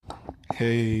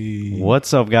Hey.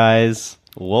 What's up, guys?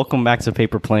 Welcome back to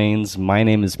Paper Planes. My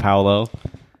name is Paolo.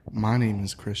 My name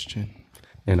is Christian.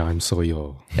 And I'm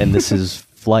Soyo. And this is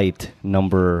flight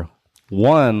number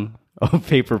 1 of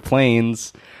Paper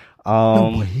Planes.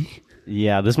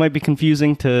 Yeah, this might be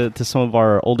confusing to some of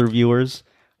our older viewers.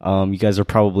 You guys are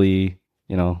probably,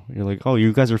 you're like, oh,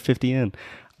 you guys are 50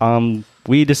 in.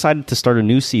 We decided to start a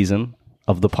new season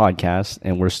of the podcast,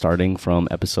 and we're starting from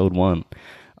episode 1.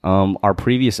 Our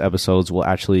previous episodes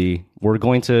we're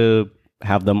going to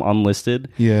have them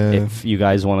unlisted. Yeah. If you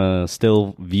guys want to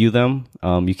still view them,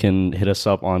 you can hit us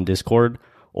up on Discord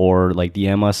or like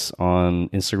DM us on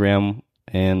Instagram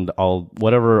and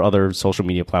whatever other social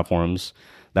media platforms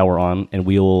that we're on, and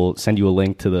we will send you a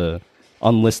link to the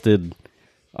unlisted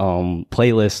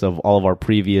playlist of all of our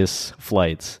previous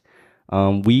flights.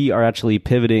 We are actually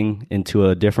pivoting into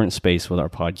a different space with our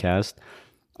podcast.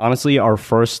 Honestly, our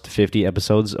first 50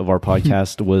 episodes of our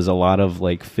podcast was a lot of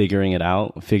like figuring it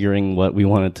out, figuring what we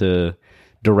wanted to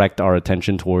direct our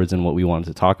attention towards and what we wanted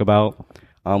to talk about.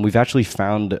 We've actually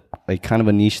found like kind of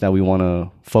a niche that we want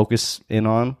to focus in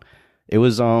on. It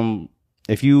was,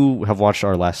 if you have watched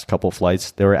our last couple flights,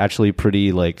 they were actually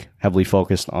pretty like heavily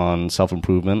focused on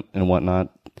self-improvement and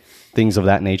whatnot, things of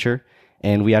that nature.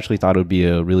 And we actually thought it would be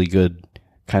a really good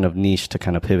kind of niche to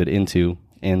kind of pivot into.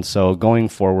 And so going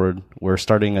forward, we're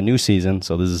starting a new season.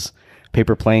 So this is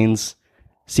Paper Planes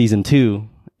Season 2,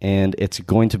 and it's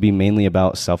going to be mainly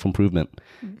about self-improvement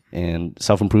and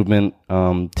self-improvement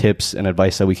tips and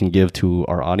advice that we can give to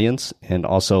our audience, and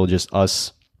also just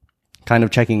us kind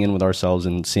of checking in with ourselves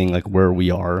and seeing like where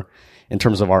we are in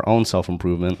terms of our own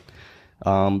self-improvement.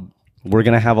 We're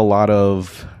going to have a lot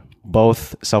of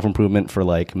both self-improvement for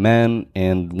like men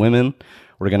and women.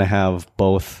 We're going to have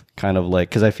both kind of like,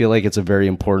 because I feel like it's a very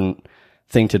important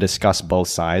thing to discuss both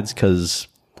sides, because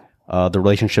the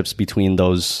relationships between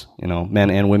those, men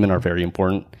and women are very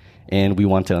important, and we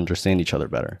want to understand each other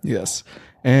better. Yes.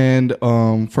 And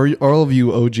for all of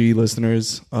you OG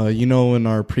listeners, in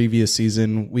our previous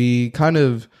season, we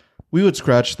would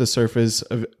scratch the surface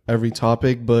of every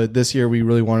topic, but this year we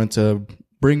really wanted to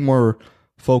bring more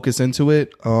focus into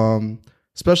it.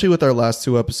 Especially with our last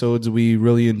 2 episodes, we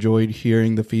really enjoyed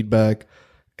hearing the feedback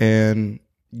and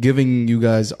giving you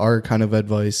guys our kind of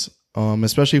advice,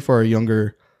 especially for our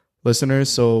younger listeners.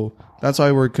 So that's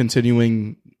why we're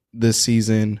continuing this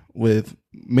season with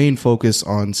main focus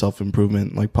on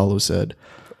self-improvement, like Paulo said.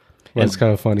 Well, it's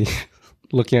kind of funny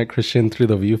looking at Christian through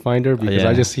the viewfinder, because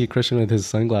I just see Christian with his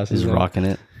sunglasses. He's rocking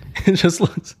it. It just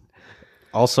looks...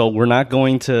 Also, we're not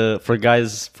going to,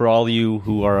 for all you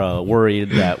who are worried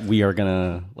that we are going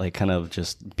to like kind of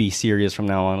just be serious from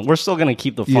now on, we're still going to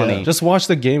keep the funny. Yeah. Just watch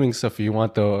the gaming stuff if you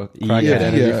want the crackhead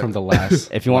energy from the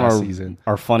last if you want season.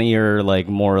 Our funnier, like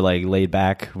more like laid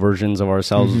back versions of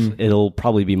ourselves, it'll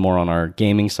probably be more on our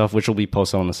gaming stuff, which will be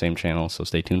posted on the same channel. So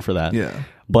stay tuned for that. Yeah.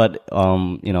 But,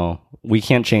 we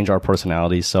can't change our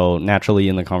personalities. So naturally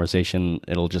in the conversation,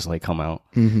 it'll just like come out.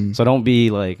 So don't be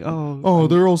like, oh,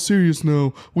 they're all serious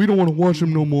now. We don't want to watch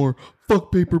them no more.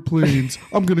 Fuck Paper Planes.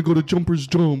 I'm going to go to Jumpers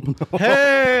Jump.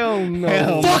 Hell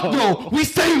no. Fuck no. We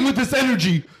staying with this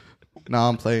energy. Nah,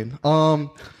 I'm playing.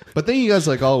 But thank you guys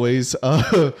like always.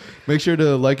 Make sure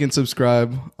to like and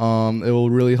subscribe. It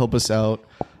will really help us out.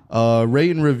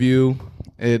 Rate and review.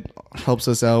 It helps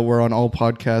us out. We're on all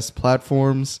podcast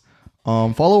platforms.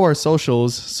 Follow our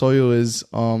socials. Soyo is,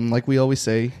 like we always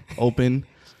say, open.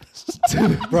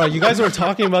 Bro, you guys were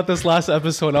talking about this last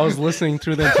episode. I was listening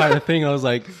through the entire thing. I was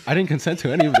like, I didn't consent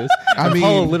to any of this.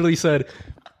 Paulo literally said,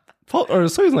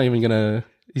 Soyo's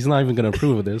he's not even gonna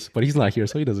approve of this, but he's not here,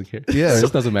 so he doesn't care. Yeah, it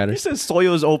just doesn't matter. He says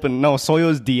Soyo's open. No,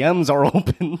 Soyo's DMs are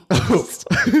open.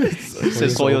 He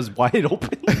says Soyo's wide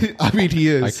open. I mean, he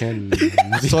is. I can.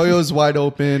 Soyo's wide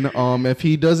open. If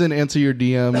he doesn't answer your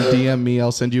DM me.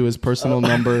 I'll send you his personal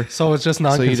number. So it's just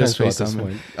non-consensual at this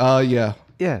point. Yeah.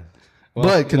 Yeah. Well,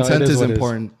 but consent is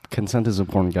important. Consent is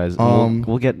important, guys.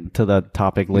 We'll get to that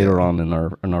topic later on in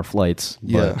our flights.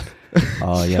 But,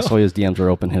 Soyo's DMs are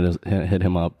open. Hit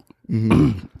him up.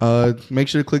 Make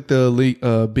sure to click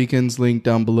the Beacons link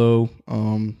down below.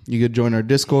 You could join our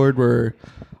Discord where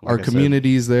our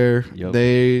communities there. Yep.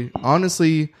 They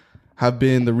honestly have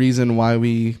been the reason why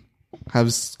we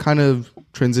have kind of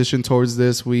transitioned towards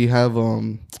this. We have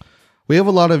a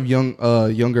lot of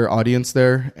younger audience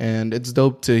there, and it's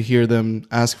dope to hear them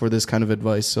ask for this kind of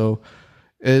advice. So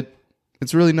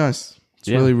it's really nice. It's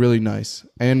really, really nice.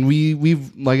 And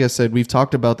we've like I said, we've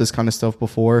talked about this kind of stuff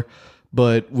before,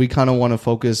 but we kind of want to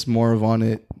focus more on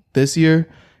it this year.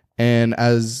 And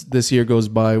as this year goes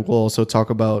by, we'll also talk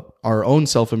about our own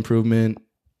self-improvement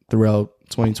throughout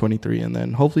 2023. And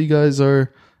then hopefully you guys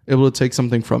are able to take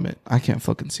something from it. I can't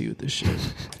fucking see with this shit.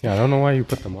 Yeah, I don't know why you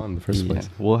put them on in the first place.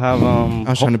 We'll have I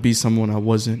was trying to be someone I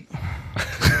wasn't.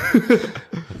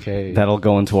 Okay. that'll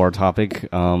go into our topic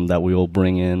that we will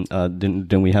bring in.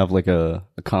 Didn't we have like a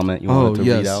comment you wanted to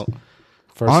read out?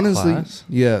 First Honestly, class?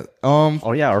 yeah.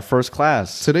 Oh yeah, our first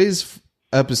class. Today's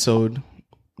episode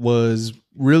was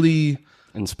really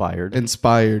Inspired.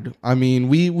 I mean,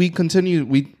 we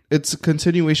continue. It's a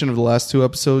continuation of the last two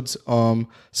episodes.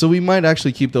 So we might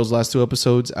actually keep those last two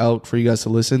episodes out for you guys to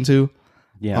listen to.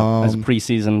 Yeah, as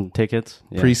preseason tickets.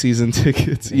 Yeah. Preseason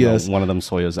tickets. You know, Yes. one of them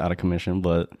Soya's out of commission,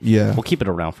 but Yeah. we'll keep it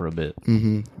around for a bit.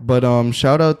 But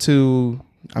shout out to.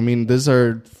 I mean, this is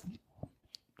our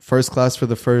first class for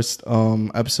the first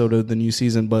episode of the new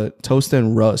season. But Toast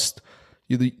and Rust.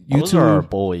 You Those two are our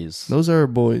boys. Those are our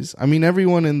boys. I mean,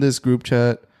 everyone in this group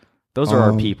chat. Those are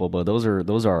our people, but those are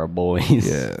our boys.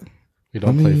 Yeah. We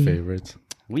don't play favorites.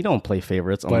 We don't play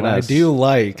favorites, But unless, I do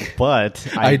like. But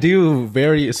I do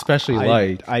very especially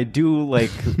like I do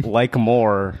like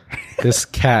more. this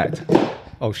cat.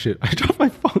 Oh shit! I dropped my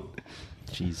phone.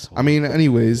 Jeez. I mean,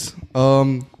 anyways,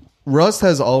 Rust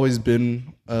has always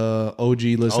been OG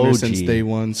listener since day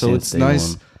one, so Since it's day nice.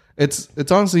 one.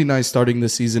 It's honestly nice starting the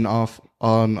season off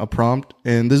on a prompt,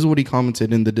 and this is what he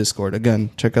commented in the Discord.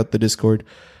 Again, check out the Discord.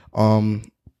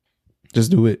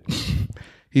 Just do it.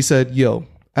 He said, "Yo,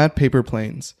 at Paper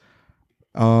Planes.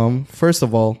 First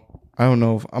of all, I don't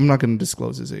know if I'm not going to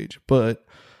disclose his age, but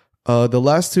the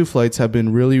last two flights have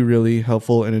been really, really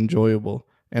helpful and enjoyable,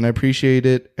 and I appreciate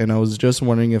it. And I was just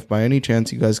wondering if by any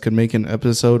chance you guys could make an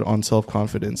episode on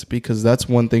self-confidence, because that's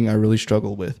one thing I really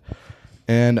struggle with.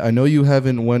 And I know you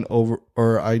haven't went over,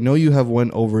 or I know you have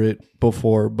went over it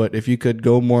before, but if you could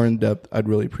go more in depth, I'd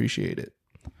really appreciate it."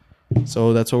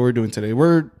 So that's what we're doing today.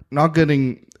 We're not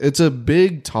getting, it's a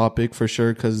big topic for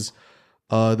sure, because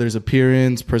there's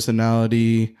appearance,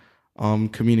 personality,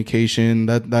 communication,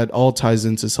 that all ties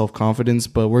into self-confidence,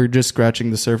 but we're just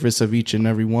scratching the surface of each and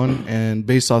every one. And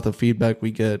based off the feedback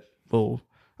we get, well,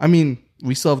 I mean,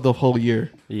 we still have the whole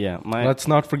year. Yeah. Let's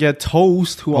not forget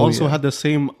Toast, who also yeah. had the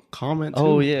same comment. Too.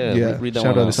 Oh yeah. Yeah. Read that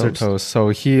Shout one out out. Mr. Toast. So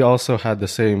he also had the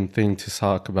same thing to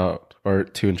talk about, or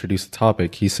to introduce the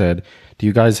topic. He said, "Do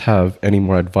you guys have any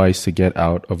more advice to get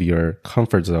out of your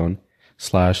comfort zone /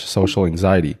 social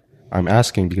anxiety? I'm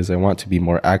asking because I want to be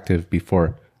more active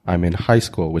before I'm in high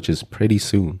school, which is pretty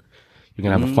soon." You're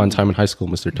going to have a fun time in high school,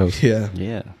 Mr. Toast. Yeah.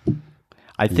 Yeah.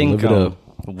 I think Live it up.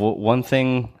 one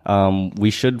thing we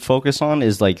should focus on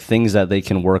is like things that they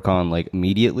can work on like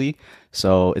immediately.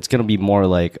 So it's going to be more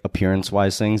like appearance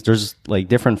wise things. There's like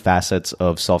different facets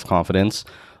of self-confidence.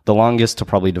 The longest to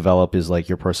probably develop is like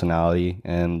your personality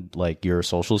and like your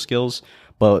social skills.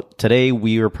 But today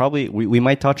we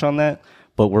might touch on that,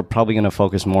 but we're probably going to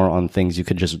focus more on things you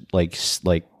could just like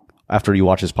after you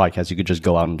watch this podcast, you could just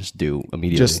go out and just do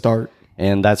immediately. Just start.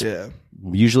 And that's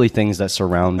usually things that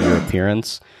surround your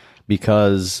appearance,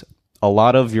 because a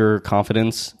lot of your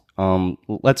confidence,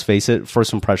 let's face it,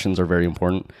 first impressions are very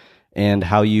important. And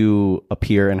how you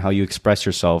appear and how you express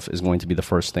yourself is going to be the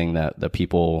first thing that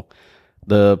people,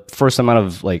 the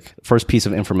first piece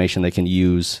of information they can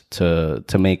use to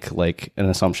make like an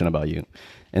assumption about you.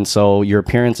 And so your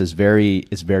appearance is very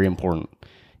important.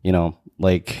 You know,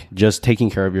 like just taking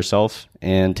care of yourself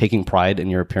and taking pride in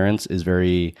your appearance is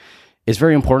very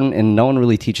important, and no one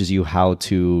really teaches you how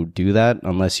to do that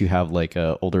unless you have like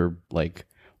a older like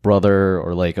brother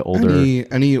or like an older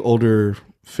any older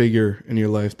figure in your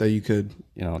life that you could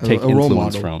take a role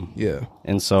influence model from. Yeah.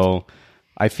 And so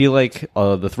I feel like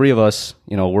the three of us,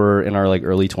 we're in our like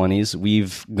early 20s.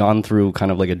 We've gone through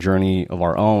kind of like a journey of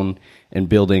our own in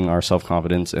building our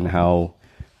self-confidence and how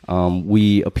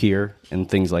we appear and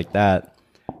things like that.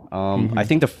 I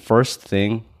think the first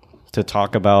thing to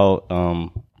talk about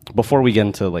before we get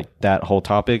into like that whole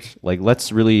topic, like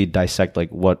let's really dissect like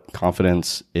what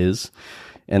confidence is.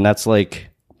 And that's like,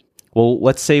 well,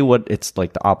 let's say what it's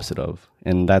like the opposite of,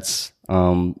 and that's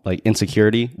like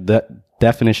insecurity. The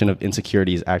definition of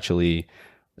insecurity is actually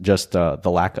just the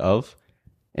lack of.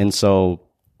 And so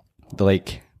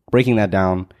like breaking that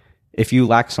down, if you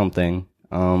lack something,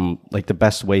 like the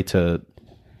best way to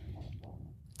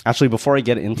actually, before I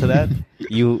get into that,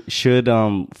 you should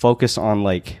focus on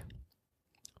like,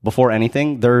 before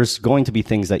anything, there's going to be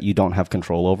things that you don't have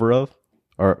control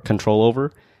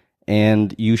over,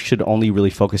 and you should only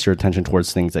really focus your attention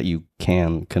towards things that you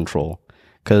can control,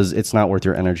 because it's not worth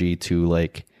your energy to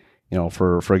like,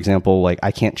 for example, like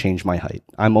I can't change my height.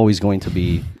 I'm always going to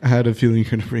be. I had a feeling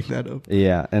you're going to bring that up.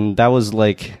 Yeah, and that was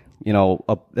like,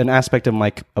 an aspect of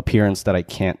my appearance that I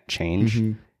can't change.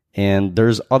 And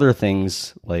there's other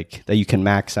things like that you can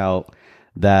max out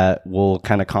that will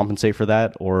kind of compensate for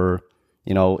that. Or,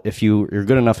 you know, if you're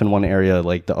good enough in one area,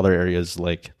 like the other areas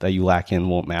like that you lack in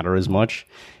won't matter as much.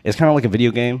 It's kind of like a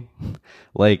video game.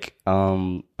 Like,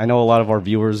 I know a lot of our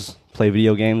viewers play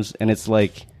video games, and it's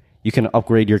like you can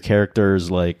upgrade your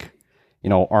characters, like, you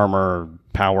know, armor,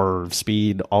 power,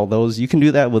 speed, all those. You can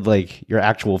do that with like your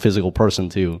actual physical person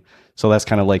too. So that's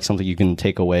kind of like something you can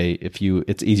take away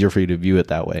it's easier for you to view it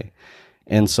that way.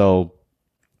 And so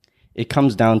it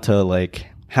comes down to like,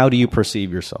 how do you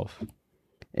perceive yourself?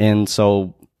 And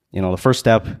so, you know, the first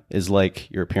step is like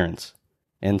your appearance.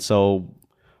 And so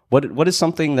what is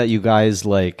something that you guys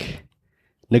like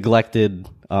neglected,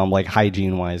 like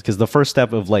hygiene wise? Because the first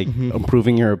step of like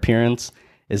improving your appearance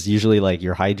is usually like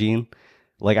your hygiene.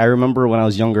 Like, I remember when I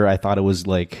was younger, I thought it was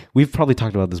like, we've probably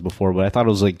talked about this before, but I thought it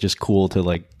was like just cool to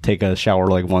like take a shower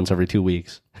like once every 2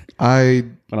 weeks.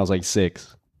 When I was like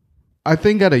 6. I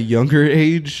think at a younger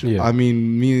age, I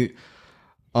mean,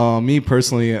 me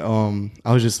personally,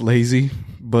 I was just lazy.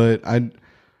 But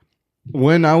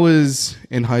when I was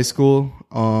in high school,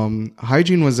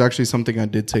 hygiene was actually something I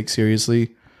did take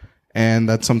seriously, and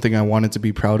that's something I wanted to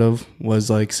be proud of.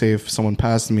 Was like, say if someone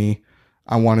passed me,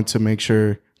 I wanted to make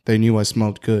sure they knew I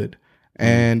smelled good.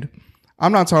 And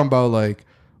I'm not talking about like,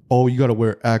 oh, you gotta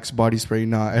wear Axe body spray.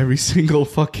 Nah, every single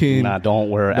fucking don't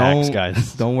wear Axe,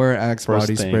 guys. Don't wear Axe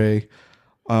body spray.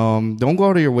 Don't go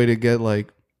out of your way to get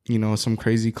like, you know, some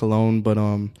crazy cologne, but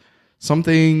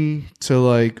something to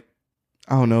like,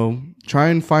 I don't know, try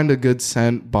and find a good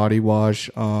scent body wash.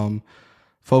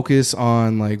 Focus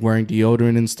on like wearing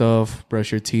deodorant and stuff,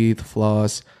 brush your teeth,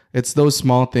 floss. It's those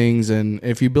small things, and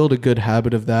if you build a good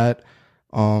habit of that,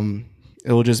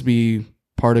 it will just be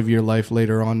part of your life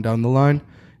later on down the line.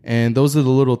 And those are the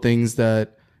little things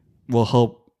that will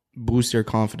help boost your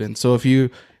confidence. So if you're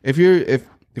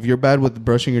bad with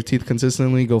brushing your teeth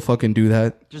consistently, go fucking do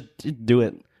that. Just do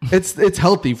it. It's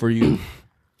healthy for you.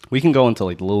 We can go into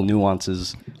like the little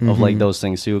nuances of like those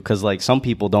things too, because like some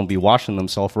people don't be washing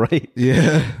themselves right.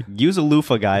 Yeah. Use a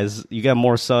loofah, guys. You get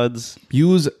more suds.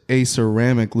 Use a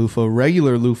ceramic loofah.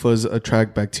 Regular loofahs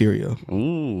attract bacteria.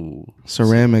 Ooh.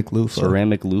 Ceramic loofah.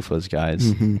 Ceramic loofahs,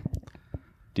 guys. Do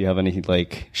you have any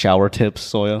like shower tips,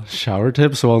 Soya? Shower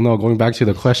tips? Well, no. Going back to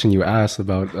the question you asked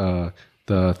about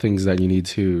the things that you need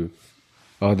to,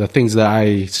 the things that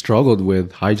I struggled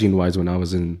with hygiene-wise when I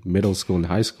was in middle school and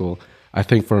high school. I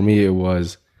think for me, it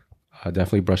was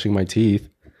definitely brushing my teeth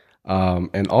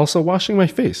and also washing my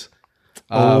face.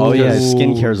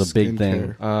 Skincare is a big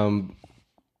thing.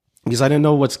 Because I didn't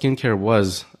know what skincare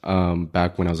was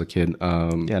back when I was a kid.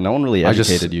 No one really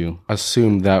educated you. I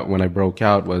assumed that when I broke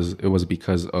out, it was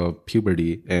because of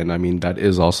puberty. And I mean, that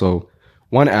is also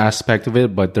one aspect of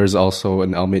it, but there's also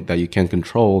an element that you can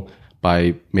control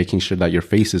by making sure that your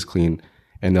face is clean,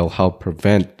 and they'll help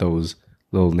prevent those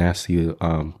little nasty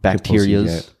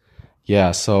bacteria.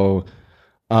 Yeah. So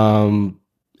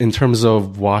in terms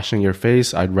of washing your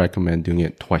face, I'd recommend doing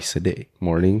it twice a day.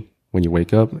 Morning when you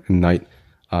wake up, and night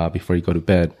before you go to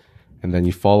bed. And then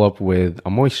you follow up with a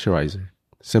moisturizer.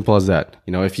 Simple as that.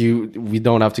 You know, we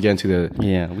don't have to get into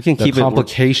we can keep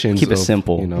complications. Keep it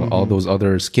simple. You know, all those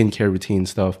other skincare routine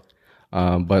stuff.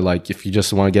 But like, if you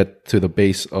just want to get to the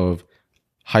base of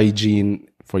hygiene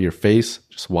for your face,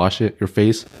 just wash your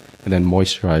face, and then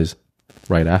moisturize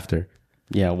right after.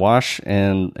 Yeah, wash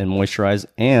and moisturize.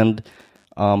 And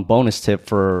bonus tip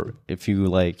for if you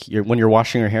like, when you're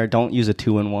washing your hair, don't use a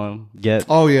 2-in-1.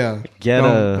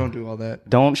 Don't do all that.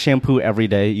 Don't shampoo every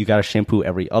day. You got to shampoo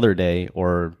every other day,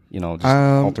 or just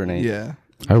alternate. Yeah,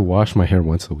 I wash my hair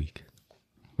once a week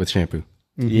with shampoo.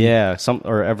 Yeah,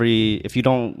 if you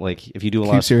don't like, if you do a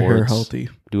lot of sports, keeps your hair healthy.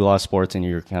 Do a lot of sports and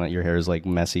your hair is like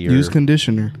messy. Use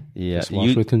conditioner. Yeah, just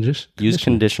wash with conditioner. Use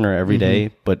conditioner every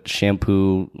day, but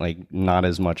shampoo like not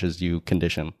as much as you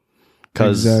condition.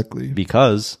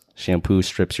 Because shampoo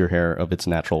strips your hair of its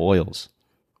natural oils.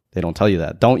 They don't tell you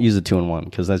that. Don't use a 2-in-1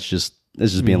 because it's just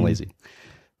being lazy.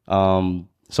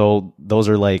 So those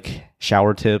are like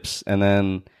shower tips, and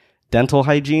then dental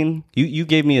hygiene. You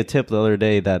gave me a tip the other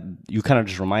day that you kind of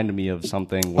just reminded me of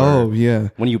something.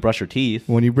 When you brush your teeth.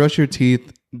 When you brush your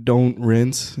teeth, don't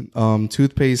rinse.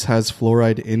 Toothpaste has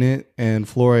fluoride in it, and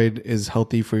fluoride is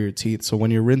healthy for your teeth. So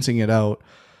when you're rinsing it out,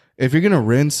 if you're gonna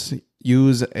rinse,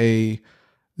 use a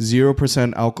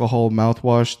 0% alcohol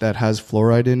mouthwash that has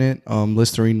fluoride in it.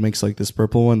 Listerine makes like this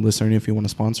purple one. Listerine, if you want to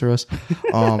sponsor us.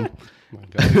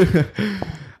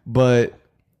 But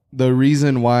the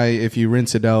reason why, if you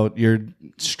rinse it out, you're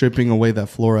stripping away that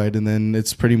fluoride, and then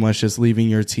it's pretty much just leaving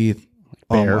your teeth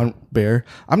bare.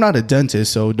 I'm not a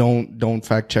dentist, so don't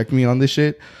fact check me on this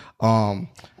shit.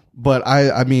 But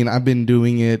I mean, I've been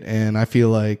doing it, and I feel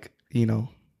like you know,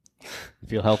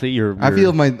 feel healthy. I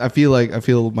feel my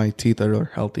teeth are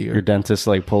healthier. Your dentist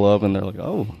like pull up and they're like,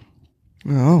 oh,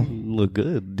 you look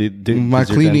good. My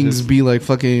cleanings be like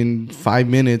fucking 5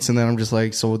 minutes, and then I'm just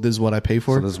like, so this is what I pay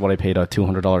for. So this is what I paid a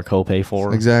 $200 copay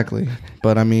for. Exactly.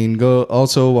 But I mean, go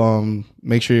also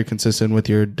make sure you're consistent with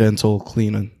your dental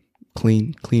cleaning,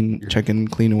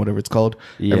 whatever it's called,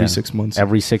 every 6 months.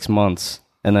 Every 6 months.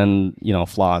 And then,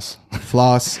 floss.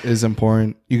 Floss is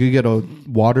important. You could get a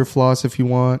water floss if you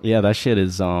want. Yeah, that shit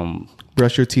is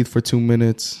brush your teeth for 2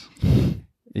 minutes.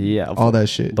 Yeah, all that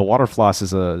shit. The water floss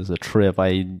is a trip.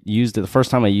 I used it the first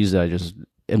time I used it. I just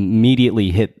immediately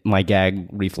hit my gag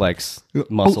reflex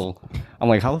muscle. I'm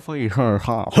like, how the fuck are you?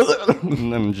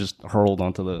 And then just hurled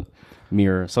onto the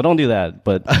mirror. So don't do that.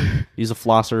 But use the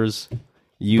flossers.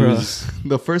 Bruh,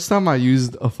 the first time I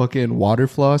used a fucking water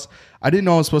floss, I didn't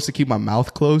know I was supposed to keep my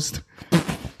mouth closed.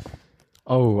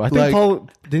 Oh, I think Paul,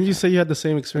 didn't you say you had the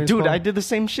same experience? Dude, Paul? I did the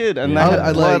same shit, and I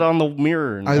had blood on the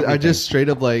mirror. And I just straight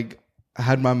up I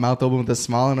had my mouth open with a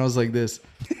smile, and I was like this.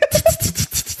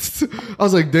 I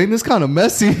was like, dang, this kind of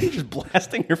messy. Just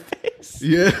blasting your face.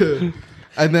 Yeah.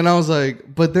 And then I was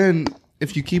like, but then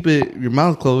if you keep your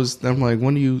mouth closed, then I'm like,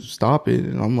 when do you stop it?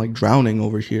 And I'm like drowning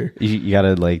over here. You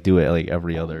gotta do it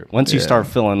every other. Once you start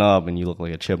filling up and you look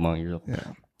like a chipmunk, you're like,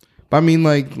 yeah. But I mean,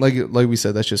 like we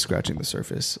said, that's just scratching the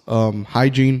surface.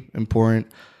 Hygiene important.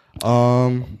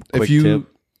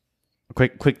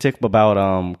 Quick tip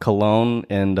about cologne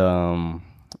and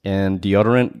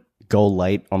deodorant. Go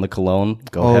light on the cologne.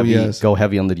 Go heavy. Yes. Go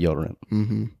heavy on the deodorant.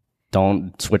 Mm-hmm.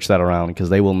 Don't switch that around because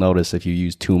they will notice if you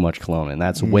use too much cologne, and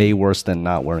that's way worse than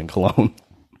not wearing cologne.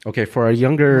 Okay, for our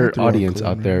younger audience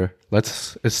out there,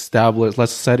 let's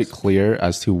set it clear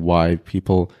as to why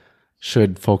people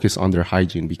should focus on their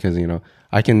hygiene, because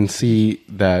I can see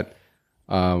that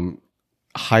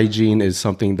hygiene is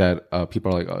something that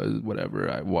people are like, oh,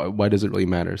 whatever. Why does it really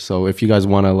matter? So if you guys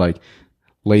want to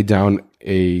lay down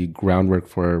a groundwork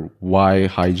for why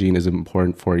hygiene is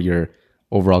important for your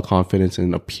overall confidence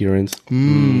and appearance.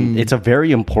 It's a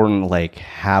very important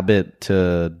habit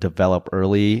to develop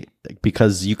early,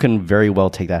 because you can very well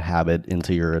take that habit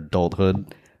into your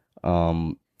adulthood,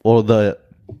 or the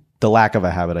lack of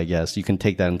a habit, I guess. You can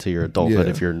take that into your adulthood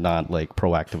if you're not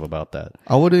proactive about that.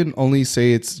 I wouldn't only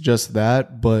say it's just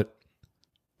that, but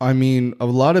I mean, a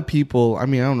lot of people, I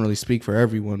don't really speak for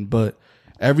everyone, but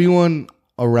everyone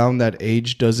around that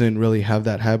age doesn't really have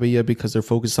that habit yet because they're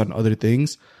focused on other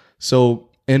things. So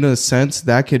in a sense,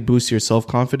 that could boost your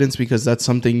self-confidence, because that's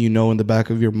something in the back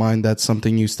of your mind. That's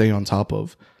something you stay on top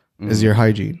of, is your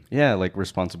hygiene. Yeah,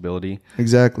 responsibility.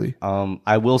 Exactly.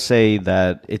 I will say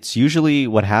that it's usually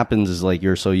what happens is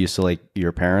you're so used to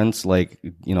your parents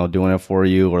doing it for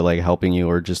you, or helping you,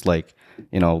 or just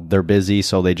they're busy,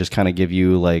 so they just kind of give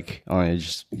you you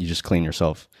just clean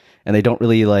yourself, and they don't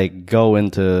really go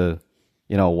into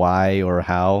why or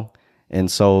how. And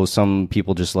so some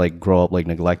people just grow up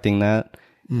neglecting that.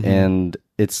 Mm-hmm. And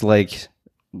it's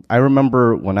I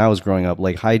remember when I was growing up,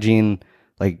 hygiene,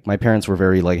 my parents were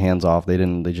very hands off. They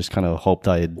just kind of hoped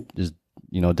I just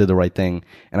did the right thing.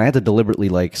 And I had to deliberately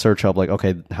search up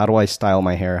okay, how do I style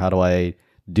my hair? How do I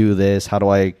do this? How do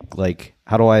I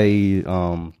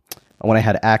when I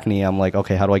had acne, I'm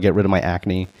okay, how do I get rid of my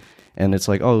acne? And it's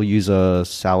use a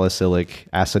salicylic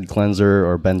acid cleanser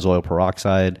or benzoyl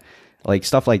peroxide,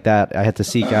 stuff like that. I had to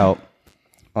seek out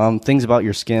things about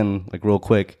your skin, real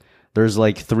quick. There's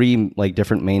 3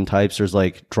 different main types. There's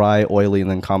dry, oily, and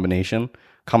then combination.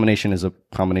 Combination is a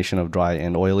combination of dry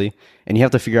and oily, and you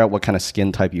have to figure out what kind of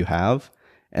skin type you have,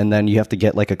 and then you have to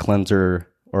get a cleanser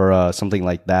or something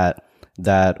like that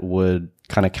would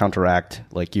kind of counteract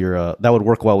your that would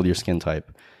work well with your skin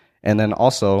type. And then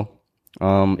also,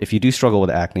 if you do struggle with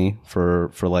acne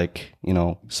for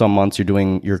some months,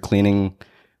 you're cleaning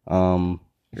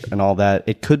and all that,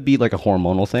 it could be a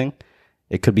hormonal thing.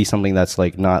 It could be something that's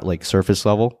not surface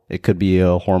level. It could be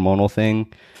a hormonal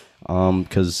thing,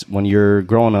 because when you're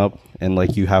growing up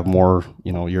and you have more,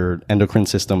 your endocrine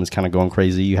system is kind of going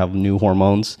crazy. You have new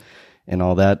hormones and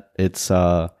all that. It's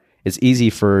easy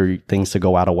for things to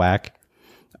go out of whack.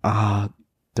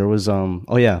 There was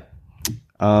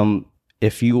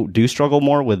if you do struggle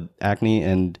more with acne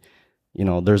and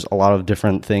there's a lot of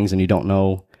different things and you don't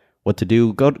know what to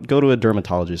do, go to a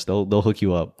dermatologist. They'll hook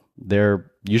you up.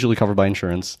 They're usually covered by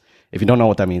insurance. If you don't know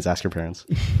what that means, ask your parents.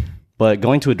 But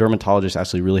going to a dermatologist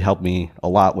actually really helped me a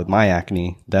lot with my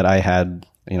acne that I had,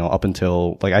 up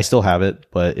until I still have it,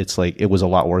 but it's it was a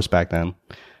lot worse back then.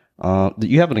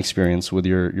 You have an experience with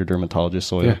your dermatologist,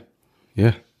 so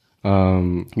yeah. You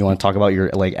want to talk about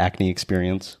your acne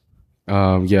experience?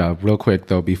 Yeah, real quick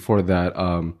though, before that,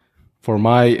 for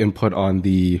my input on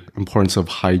the importance of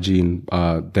hygiene,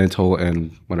 dental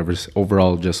and whatever,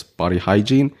 overall just body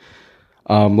hygiene.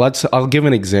 I'll give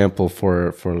an example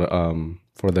for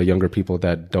the younger people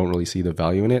that don't really see the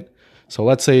value in it. So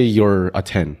let's say you're a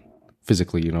 10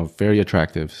 physically, very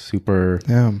attractive, super.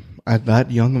 Damn, at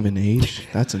that young of an age,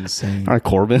 that's insane. All right,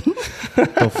 Corbin.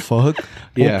 The fuck?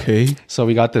 Yeah. Okay. So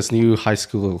we got this new high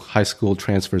school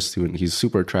transfer student. He's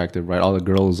super attractive, right? All the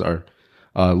girls are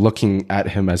looking at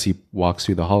him as he walks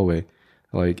through the hallway,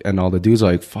 and all the dudes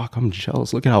are like, "Fuck, I'm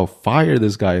jealous. Look at how fire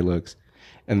this guy looks."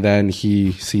 And then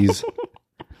he sees,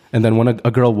 and then when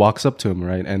a girl walks up to him,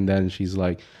 right, and then she's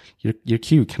like, "You're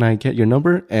cute. Can I get your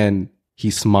number?" And he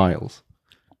smiles,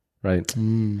 right?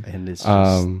 And it's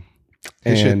just,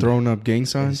 They should throwing up gang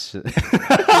signs.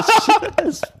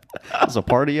 there's a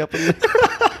party up in there.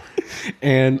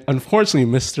 And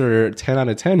unfortunately, Mr. 10 out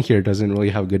of 10 here doesn't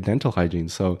really have good dental hygiene.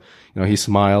 So, he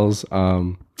smiles.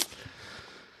 Let's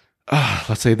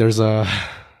say there's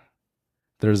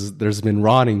been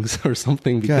rottings or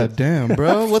something. God damn,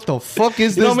 bro. What the fuck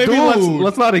is this maybe dude?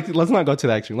 let's not go to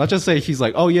that extreme. Let's just say he's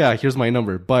like, "Oh yeah, here's my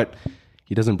number," but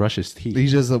he doesn't brush his teeth.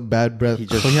 He's just a bad breath.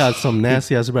 So he has some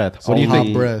nasty ass breath. What do you hot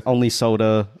think? breath. Only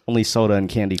soda and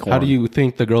candy corn. How do you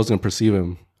think the girl's gonna perceive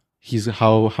him? He's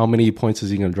how many points is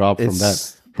he gonna drop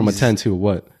from a 10 to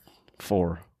what?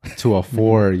 4 To a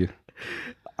 4?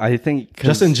 I think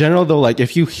Just in general though, like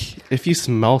if you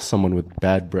smell someone with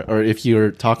bad breath, or if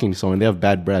you're talking to someone they have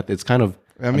bad breath, it's kind of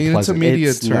it's unpleasant.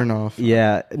 immediate turn off.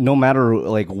 Yeah, no matter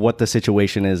like what the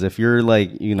situation is, if you're like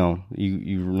you're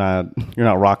not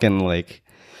rocking, like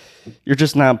you're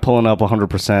just not pulling up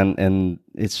 100%, and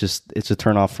it's a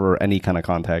turn off for any kind of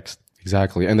context.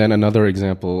 Exactly. And then another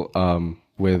example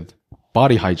with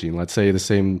body hygiene. Let's say the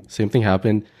same thing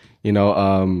happened. He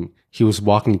was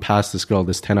walking past this girl,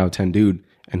 this 10 out of 10 dude,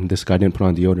 and this guy didn't put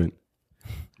on deodorant.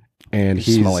 And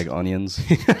he smell like onions.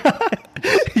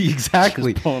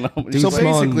 Exactly. So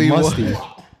basically, musty.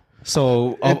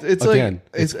 So it's again,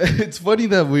 like it's funny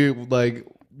that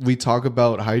we talk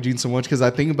about hygiene so much, because I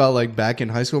think about like back in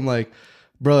high school. I'm like,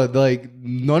 bro, like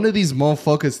none of these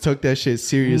motherfuckers took that shit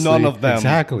seriously. None of them,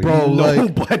 exactly, bro.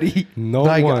 Nobody. No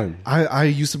like, one. I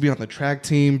used to be on the track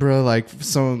team, bro. Like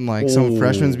some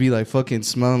freshmen be like fucking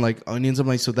smelling like onions. I'm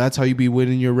like, so that's how you be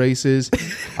winning your races?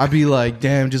 I'd be like,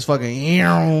 damn, just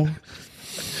fucking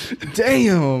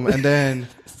damn, and then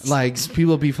like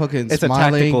people be fucking It's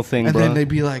smiling, a tactical thing, and bro. then they'd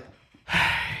be like,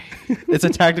 It's a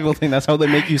tactical thing. That's how they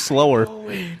make you slower.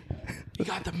 you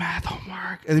got the math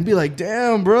homework, and they'd be like,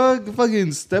 damn, bro,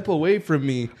 fucking step away from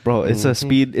me, Bro, it's a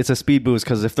speed boost,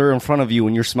 because if they're in front of you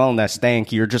and you're smelling that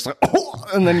stank, you're just like, oh,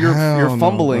 and then you're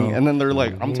fumbling, bro. and then they're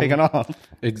like, I'm taking off.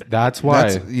 That's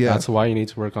why. That's why you need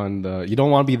to work on you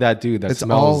don't want to be that dude that it's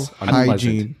smells all unpleasant.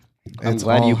 hygiene. I'm It's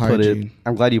glad all you put hygiene. it.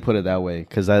 I'm glad you put it that way,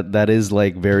 because that is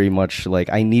like very much like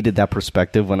I needed that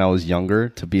perspective when I was younger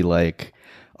to be like,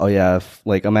 oh yeah,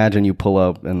 like imagine you pull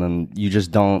up and then you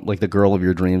just don't, like the girl of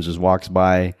your dreams just walks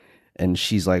by and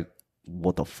she's like,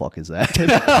 what the fuck is that?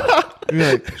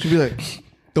 She'd be like,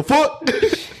 the fuck.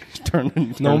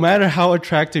 turn. No matter how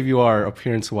attractive you are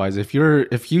appearance wise, if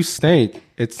you stink,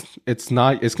 it's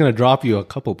gonna drop you a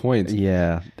couple points.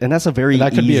 Yeah, and that's a very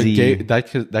That could easy. be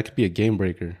that could be a game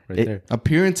breaker right there.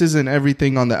 Appearance isn't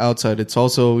everything on the outside. It's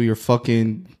also your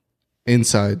fucking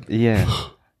inside. Yeah.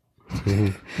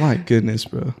 My goodness,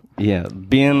 bro. Yeah,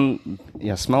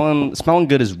 smelling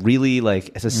good is really like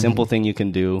it's a simple thing you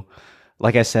can do.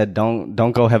 Like I said, don't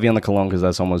go heavy on the cologne, because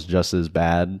that's almost just as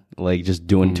bad. Like just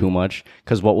doing too much,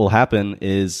 because what will happen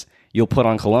is you'll put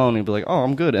on cologne and be like, oh,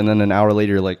 I'm good, and then an hour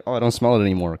later you're like, oh, I don't smell it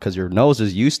anymore, because your nose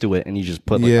is used to it, and you just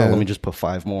put like, oh, let me just put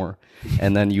 5 more,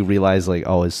 and then you realize like,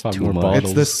 oh, it's 5 too more much. bottles.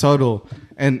 It's the subtle.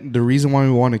 And the reason why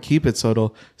we want to keep it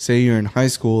subtle, say you're in high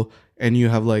school and you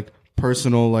have like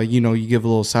personal, like, you give a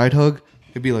little side hug,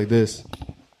 it'd be like this.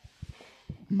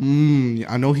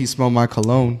 I know he smelled my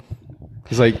cologne.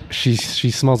 He's like, she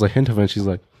smells a hint of it, and she's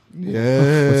like,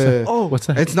 Yeah. what's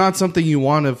that? It's not something you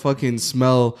want to fucking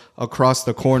smell across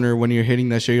the corner when you're hitting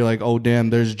that shit. You're like, oh damn,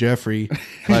 there's Jeffrey.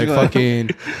 Like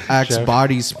fucking Axe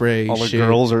body spray. All the shit.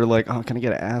 girls are like, oh, can I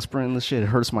get an aspirin? This shit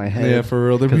hurts my head. Yeah, for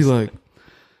real. They'd be like,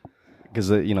 because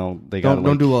they got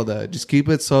don't do all that. Just keep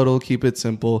it subtle, keep it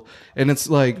simple. And it's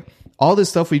like all this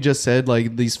stuff we just said,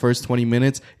 like these first 20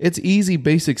 minutes, it's easy,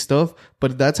 basic stuff,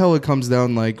 but that's how it comes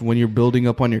down. Like when you're building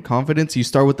up on your confidence, you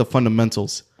start with the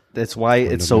fundamentals. That's why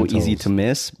it's so easy to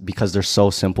miss, because they're so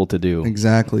simple to do.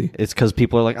 Exactly. It's because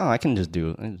people are like, oh, I can just do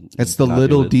it. It's the Not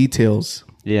little do it. details.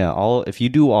 Yeah, if you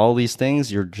do all these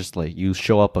things, you're just like, you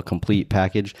show up a complete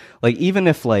package. Like even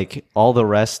if like all the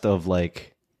rest of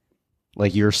like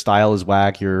like your style is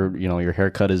whack, your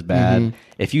haircut is bad.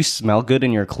 If you smell good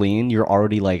and you're clean, you're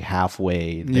already like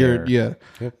halfway there.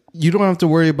 You don't have to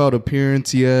worry about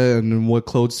appearance yet and what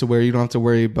clothes to wear. You don't have to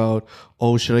worry about,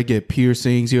 oh, should I get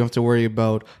piercings? You don't have to worry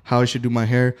about how I should do my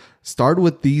hair. Start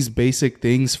with these basic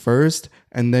things first,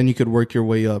 and then you could work your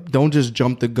way up. Don't just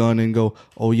jump the gun and go,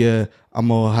 oh yeah, I'm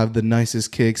gonna have the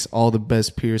nicest kicks, all the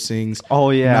best piercings. Oh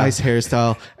yeah, nice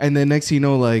hairstyle. And then next thing you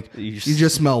know, like you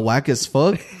just smell whack as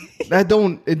fuck.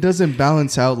 It doesn't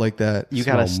balance out like that. You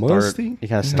gotta start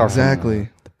exactly from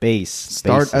the base.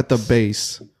 Start at the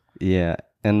base. Yeah.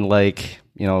 And like,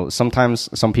 sometimes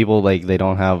some people like they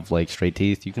don't have like straight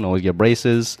teeth. You can always get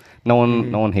braces. No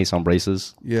one hates on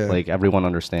braces. Yeah. Like everyone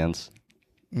understands.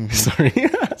 Sorry.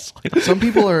 Some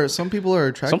people are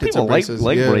attracted to braces.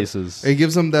 Like braces. It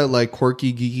gives them that like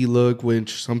quirky, geeky look,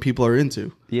 which some people are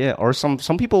into. Yeah, or some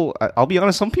people. I'll be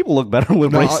honest. Some people look better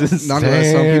with braces.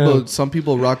 Some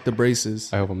people rock the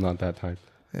braces. I hope I'm not that type.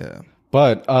 Yeah.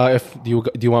 But do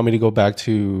you want me to go back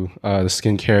to the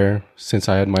skincare since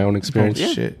I had my own experience?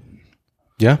 Oh, shit.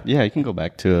 Yeah. Yeah, you can go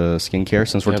back to skincare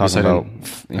since we're talking about.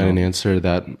 I didn't answer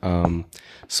that.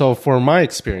 So for my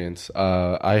experience,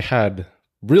 I had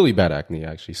really bad acne,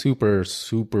 actually, super,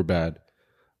 super bad.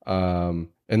 And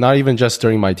not even just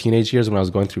during my teenage years when I was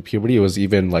going through puberty. It was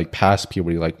even like past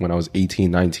puberty, like when I was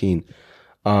 18, 19.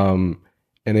 And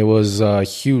it was a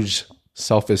huge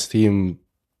self-esteem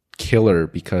killer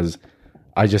because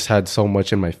I just had so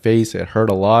much in my face. It hurt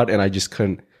a lot, and I just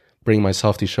couldn't bring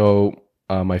myself to show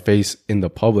my face in the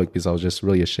public because I was just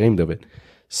really ashamed of it.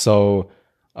 So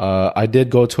I did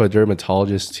go to a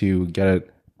dermatologist to get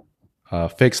it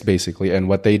fixed, basically. And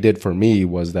what they did for me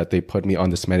was that they put me on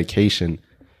this medication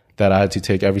that I had to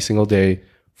take every single day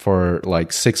for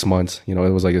like 6 months. It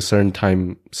was like a certain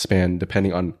time span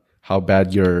depending on how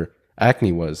bad your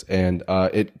acne was. And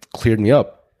it cleared me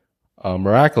up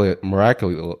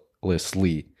miraculously,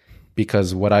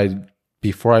 because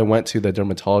before I went to the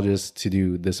dermatologist to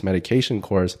do this medication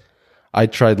course, I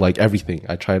tried like everything.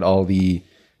 I tried all the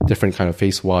different kind of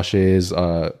face washes,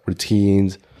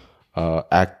 routines,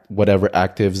 whatever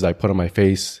actives I put on my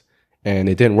face, and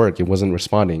it didn't work. It wasn't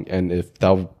responding. And if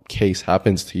that case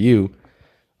happens to you,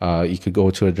 you could go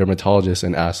to a dermatologist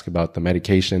and ask about the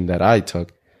medication that I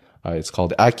took. It's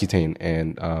called Accutane,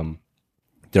 and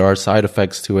there are side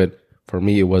effects to it. For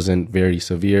me, it wasn't very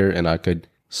severe, and I could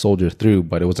soldier through,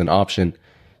 but it was an option.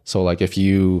 So like if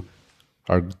you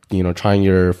are, trying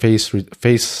your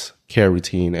face care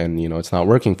routine and, it's not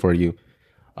working for you,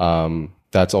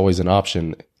 that's always an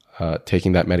option,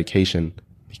 taking that medication,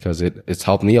 because it's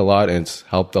helped me a lot, and it's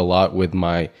helped a lot with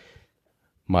my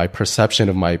perception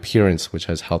of my appearance, which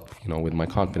has helped, with my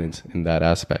confidence in that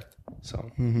aspect. So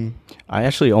I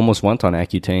actually almost went on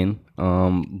Accutane,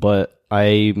 but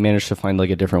I managed to find like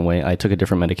a different way. I took a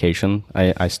different medication.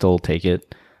 I still take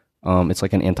it. It's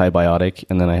like an antibiotic,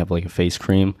 and then I have like a face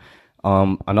cream.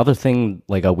 Another thing,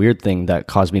 like a weird thing that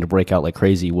caused me to break out like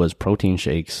crazy was protein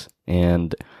shakes.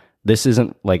 And this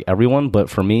isn't like everyone, but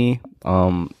for me,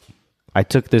 I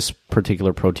took this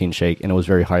particular protein shake and it was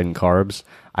very high in carbs.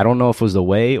 I don't know if it was the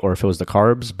whey or if it was the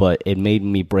carbs, but it made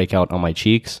me break out on my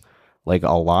cheeks like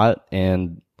a lot.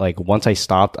 And like once I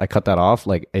stopped, I cut that off,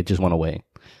 like it just went away.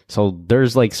 So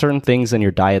there's like certain things in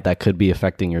your diet that could be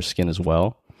affecting your skin as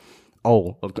well.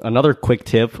 Oh, another quick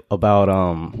tip about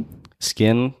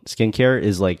skincare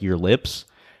is like your lips.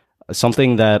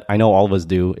 Something that I know all of us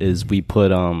do is we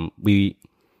put what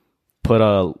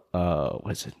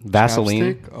is it?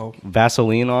 Vaseline.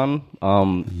 Vaseline on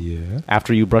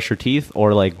after you brush your teeth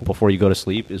or like before you go to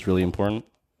sleep is really important.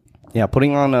 Yeah,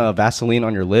 putting on Vaseline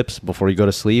on your lips before you go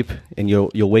to sleep, and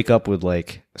you'll wake up with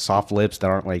like soft lips that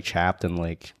aren't like chapped and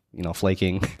like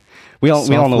flaking. We all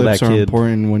know that, kid. Are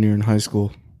important when you're in high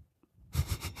school.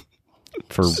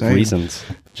 For reasons.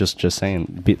 Just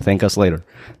saying. Thank us later.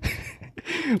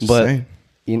 But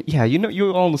yeah,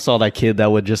 you all saw that kid that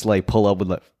would just like pull up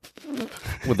with a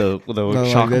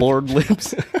chalkboard like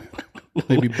lips.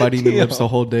 They'd be biting the lips the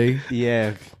whole day.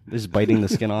 Yeah, just biting the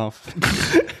skin off.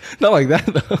 Not like that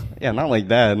though. Yeah, not like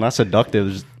that. Not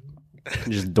seductive.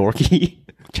 Just dorky.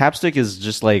 Chapstick is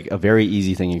just like a very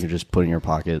easy thing you can just put in your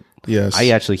pocket. Yes. I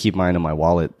actually keep mine in my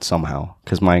wallet somehow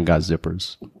because mine got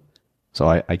zippers. So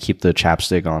I keep the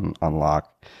chapstick on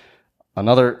lock.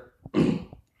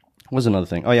 What's another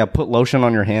thing? Oh yeah, put lotion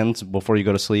on your hands before you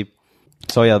go to sleep.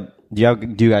 So yeah,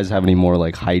 do you guys have any more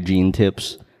like hygiene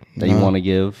tips that you want to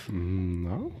give?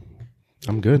 No,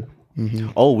 I'm good. Mm-hmm.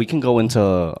 Oh, we can go into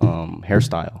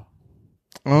hairstyle.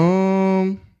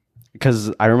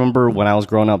 because I remember when I was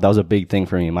growing up, that was a big thing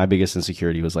for me. My biggest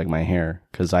insecurity was like my hair,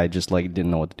 because I just like didn't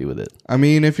know what to do with it. I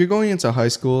mean, if you're going into high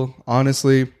school,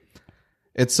 honestly,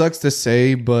 it sucks to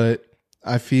say, but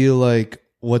I feel like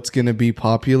what's going to be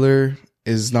popular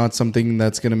is not something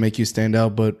that's going to make you stand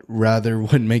out, but rather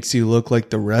what makes you look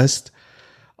like the rest.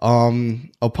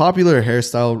 A popular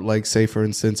hairstyle, like say for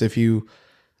instance, if you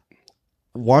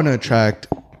want to attract,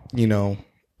 you know,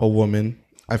 a woman,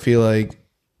 I feel like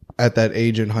at that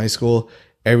age in high school,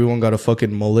 everyone got a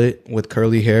fucking mullet with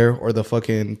curly hair or the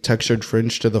fucking textured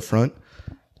fringe to the front.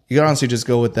 You can honestly just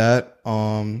go with that.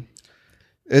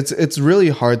 It's really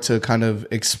hard to kind of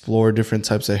explore different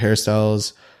types of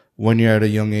hairstyles when you're at a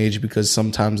young age, because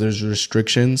sometimes there's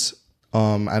restrictions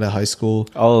at a high school.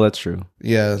 Oh, that's true.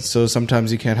 Yeah, so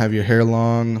sometimes you can't have your hair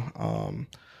long.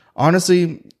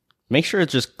 Honestly, make sure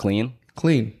it's just clean.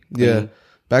 Yeah.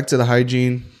 Back to the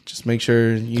hygiene. Just make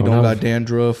sure you don't got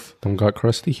dandruff. Don't got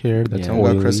crusty hair. Don't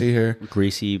got crusty hair.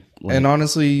 Greasy. Like, and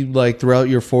honestly, like throughout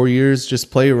your 4 years,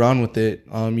 just play around with it.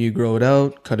 You grow it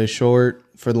out, cut it short.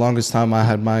 For the longest time, I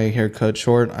had my hair cut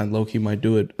short. I low-key might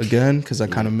do it again because I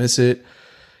kind of miss it.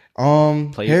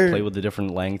 Play with the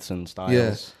different lengths and styles.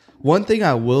 Yeah. One thing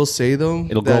I will say though,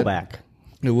 it'll go back.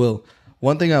 It will.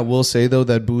 One thing I will say though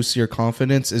that boosts your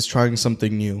confidence is trying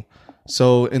something new.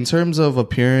 So in terms of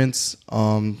appearance,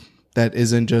 that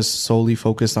isn't just solely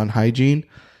focused on hygiene.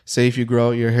 Say if you grow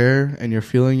out your hair and you're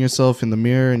feeling yourself in the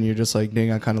mirror and you're just like,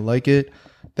 dang, I kind of like it.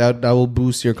 That will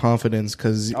boost your confidence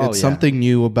because it's something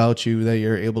new about you that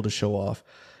you're able to show off.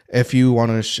 If you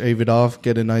want to shave it off,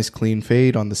 get a nice clean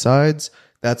fade on the sides.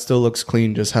 That still looks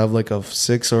clean. Just have like a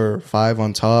 6 or 5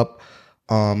 on top.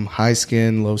 High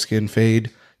skin, low skin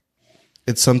fade.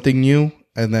 It's something new.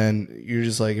 And then you're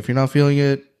just like, if you're not feeling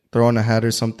it, throw on a hat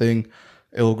or something.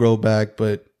 It will grow back.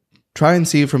 But try and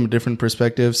see it from a different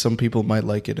perspective. Some people might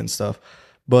like it and stuff.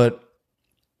 But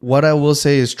what I will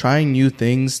say is trying new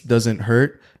things doesn't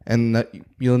hurt. And that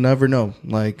you'll never know.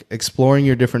 Like exploring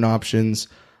your different options.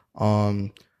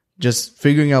 Just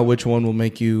figuring out which one will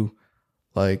make you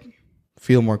like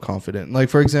feel more confident. Like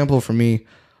for example, for me,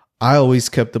 I always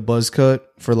kept the buzz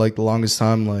cut for like the longest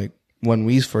time, like when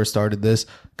we first started this,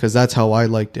 because that's how I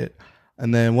liked it.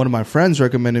 And then one of my friends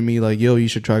recommended me like, yo, you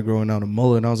should try growing out a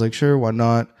mullet. And I was like, sure, why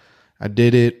not? I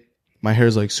did it. My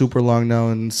hair's like super long now.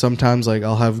 And sometimes like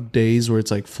I'll have days where it's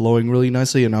like flowing really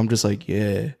nicely. And I'm just like,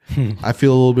 yeah, I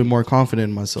feel a little bit more confident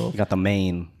in myself. You got the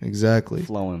mane. Exactly.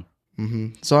 Flowing. Mm-hmm.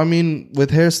 So, I mean, with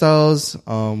hairstyles,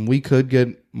 we could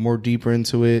get more deeper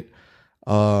into it.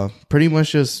 Pretty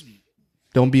much just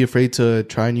don't be afraid to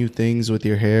try new things with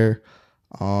your hair.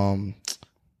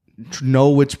 Know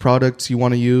which products you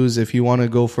want to use. If you want to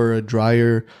go for a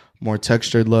drier, more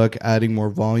textured look, adding more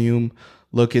volume,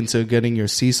 look into getting your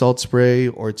sea salt spray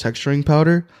or texturing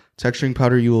powder. Texturing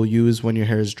powder you will use when your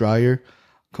hair is drier.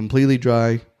 Completely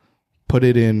dry, put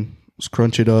it in,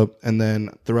 scrunch it up, and then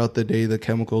throughout the day the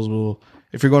chemicals will,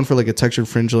 if you're going for like a textured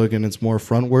fringe look and it's more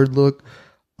frontward look,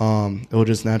 it will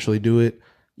just naturally do it.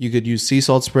 You could use sea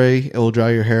salt spray. It will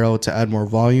dry your hair out to add more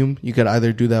volume. You could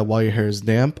either do that while your hair is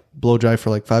damp, blow dry for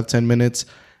like 5-10 minutes,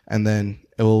 and then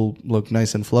it will look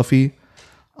nice and fluffy.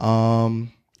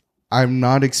 I'm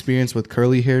not experienced with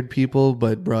curly haired people,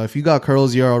 but bro, if you got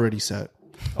curls, you're already set.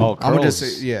 Oh, curls. I'm gonna just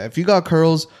say, yeah, if you got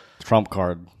curls, Trump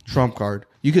card.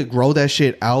 You could grow that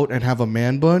shit out and have a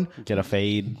man bun. Get a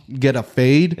fade.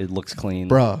 It looks clean.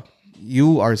 Bruh,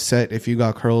 you are set if you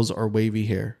got curls or wavy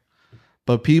hair.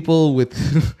 But people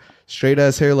with straight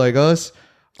ass hair like us,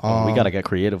 we gotta get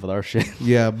creative with our shit.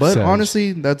 Yeah, but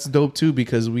honestly, that's dope too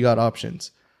because we got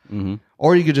options. Mm-hmm.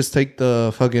 Or you could just take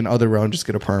the fucking other route and just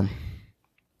get a perm.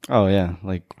 Oh yeah,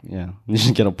 you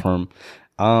should get a perm.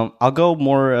 I'll go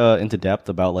more into depth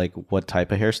about like what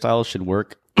type of hairstyle should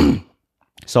work.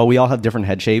 So we all have different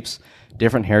head shapes.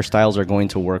 Different hairstyles are going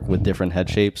to work with different head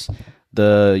shapes.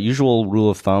 The usual rule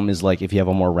of thumb is like if you have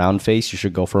a more round face, you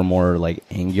should go for a more like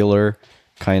angular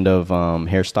kind of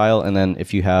hairstyle. And then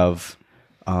if you have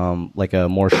like a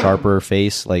more sharper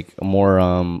face, like a more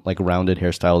like rounded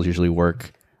hairstyles usually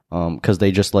work because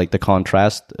they just like the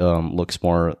contrast looks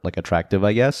more like attractive,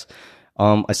 I guess.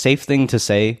 A safe thing to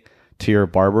say to your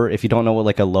barber, if you don't know what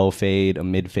like a low fade, a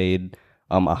mid fade,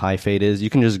 a high fade is, you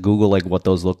can just Google like what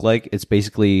those look like. It's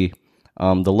basically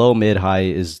the low, mid, high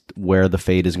is where the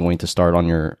fade is going to start on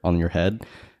your head.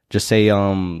 Just say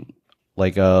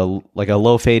like a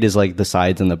low fade is like the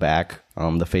sides and the back.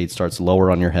 The fade starts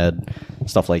lower on your head,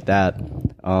 stuff like that.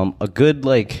 A good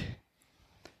way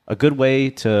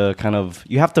to kind of,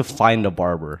 you have to find a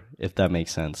barber, if that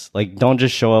makes sense. Like don't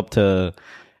just show up to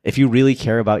if you really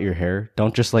care about your hair,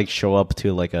 don't just like show up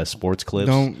to like a sports clips.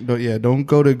 Don't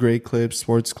go to Great Clips,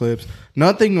 Sports Clips.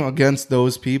 Nothing against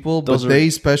those people, but they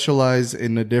specialize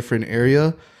in a different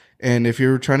area. And if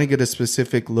you're trying to get a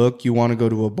specific look, you want to go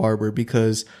to a barber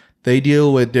because they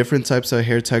deal with different types of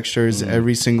hair textures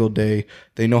every single day.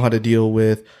 They know how to deal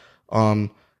with,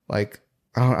 like,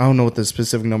 I don't know what the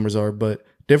specific numbers are, but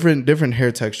different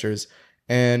hair textures.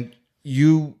 And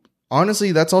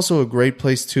honestly, that's also a great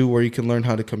place too, where you can learn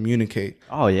how to communicate.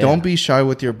 Oh yeah. Don't be shy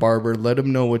with your barber. Let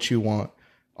them know what you want.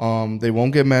 They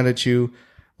won't get mad at you.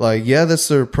 Like, yeah, that's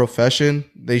their profession.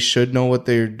 They should know what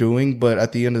they're doing, but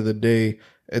at the end of the day,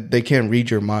 they can't read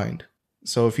your mind.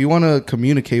 So if you want to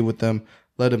communicate with them,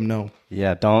 let them know.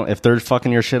 Yeah, if they're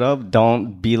fucking your shit up,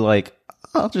 don't be like,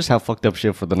 I'll just have fucked up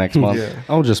shit for the next month. Yeah.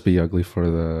 I'll just be ugly for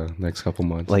the next couple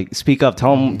months. Like, speak up.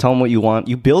 Tell them what you want.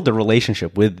 You build a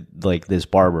relationship with like this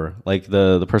barber. Like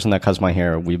the person that cuts my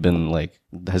hair,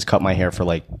 has cut my hair for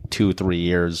like 2-3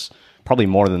 years, probably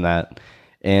more than that.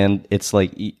 And it's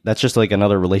like, that's just like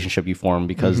another relationship you form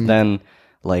because then,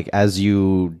 like, as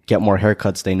you get more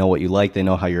haircuts, they know what you like. They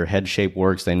know how your head shape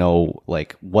works. They know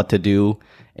like what to do.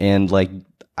 And like,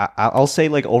 I'll say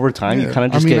like over time, you kind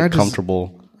of just get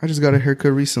comfortable. I just got a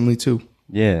haircut recently too.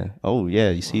 Yeah. Oh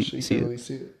yeah. You see it? Really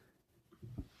see it.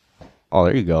 Oh,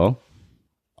 there you go.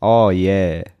 Oh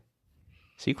yeah.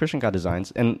 See, Christian got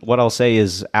designs. And what I'll say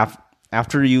is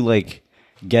after you like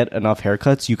get enough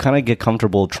haircuts, you kind of get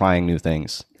comfortable trying new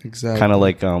things. Exactly. Kind of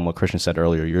like what Christian said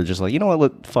earlier. You're just like, you know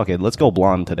what? Fuck it. Let's go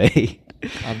blonde today.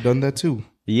 I've done that too.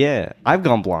 Yeah. I've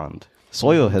gone blonde.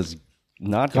 Soyo has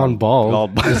not gone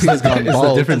bald. It's gone bald.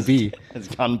 It's a different B. It's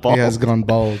gone bald. He has gone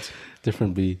bald.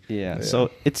 Different B. Yeah. So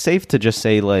it's safe to just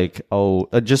say like,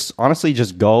 just honestly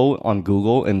just go on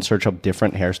Google and search up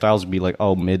different hairstyles and be like,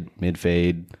 mid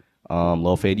fade,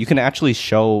 low fade. You can actually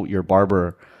show your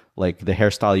barber like the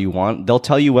hairstyle you want. They'll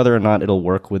tell you whether or not it'll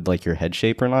work with like your head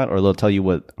shape or not, or they'll tell you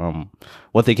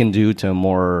what they can do to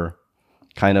more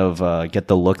kind of get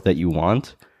the look that you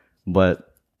want.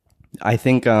 But I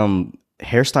think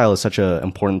hairstyle is such an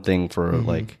important thing for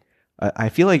like, I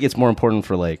feel like it's more important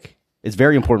for like, it's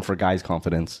very important for guys'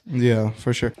 confidence. Yeah,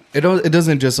 for sure. It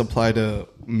doesn't just apply to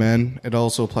men. It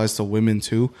also applies to women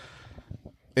too.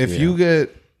 If you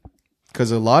get, because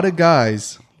a lot of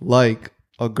guys like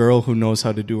a girl who knows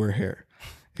how to do her hair.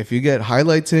 If you get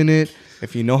highlights in it,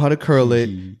 if you know how to curl it,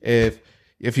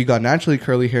 if you got naturally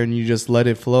curly hair and you just let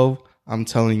it flow, I'm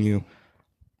telling you,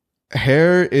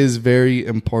 hair is very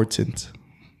important.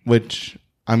 Which,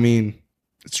 I mean,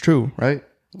 it's true, right?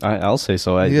 I'll say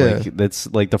so. Like, that's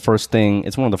like the first thing.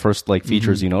 It's one of the first like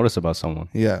features you notice about someone.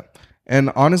 Yeah. And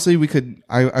honestly,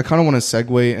 I kind of want to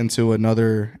segue into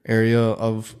another area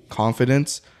of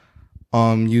confidence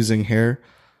using hair.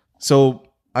 So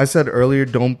I said earlier,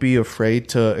 don't be afraid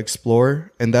to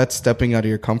explore, and that's stepping out of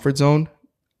your comfort zone.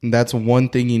 And that's one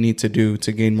thing you need to do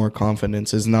to gain more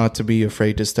confidence, is not to be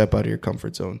afraid to step out of your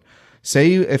comfort zone.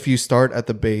 Say if you start at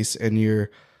the base and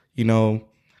you're,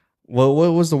 what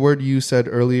was the word you said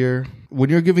earlier? When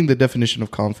you're giving the definition of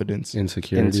confidence.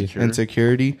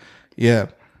 Insecurity. Yeah.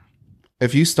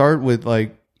 If you start with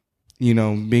like,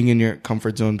 being in your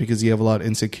comfort zone because you have a lot of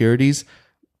insecurities,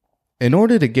 in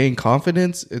order to gain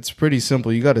confidence, it's pretty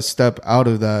simple. You got to step out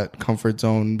of that comfort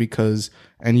zone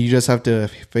and you just have to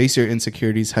face your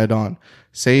insecurities head on.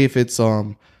 Say if it's,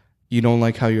 you don't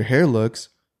like how your hair looks,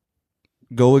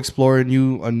 go explore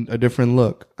a different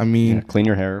look. I mean, clean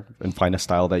your hair and find a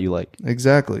style that you like.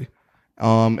 Exactly.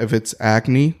 If it's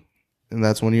acne and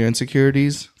that's one of your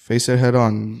insecurities, face it head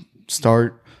on.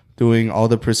 Start doing all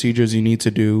the procedures you need to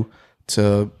do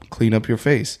to clean up your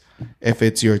face. If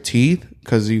it's your teeth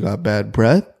because you got bad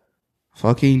breath,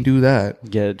 fucking do that.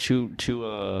 Yeah,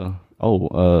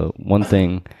 one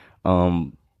thing.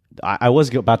 I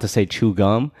was about to say chew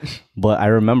gum, but I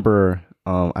remember,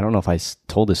 I don't know if I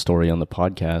told this story on the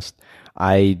podcast.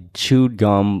 I chewed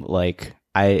gum like,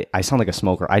 I sound like a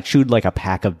smoker. I chewed like a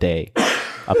pack a day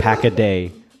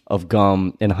of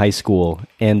gum in high school,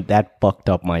 and that fucked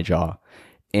up my jaw.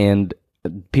 And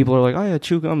people are like, oh yeah,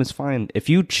 chew gum is fine. If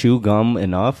you chew gum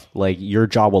enough, like your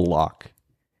jaw will lock.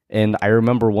 And I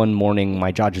remember one morning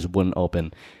my jaw just wouldn't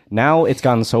open. Now it's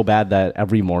gotten so bad that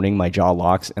every morning my jaw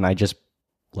locks and I just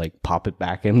like pop it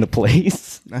back into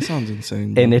place. That sounds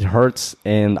insane. Bro. And it hurts,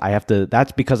 and I have to,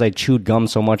 that's because I chewed gum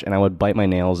so much and I would bite my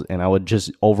nails and I would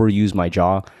just overuse my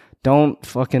jaw. Don't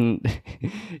fucking,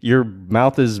 your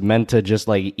mouth is meant to just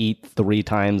like eat 3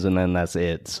 times and then that's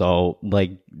it. So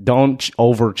like, don't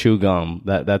over chew gum.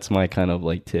 That's my kind of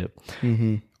like tip.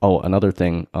 Mm-hmm. Oh, another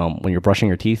thing, when you're brushing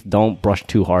your teeth, don't brush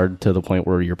too hard to the point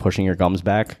where you're pushing your gums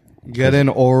back. Get an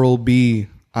Oral-B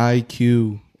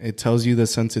IQ it tells you the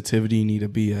sensitivity you need to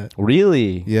be at.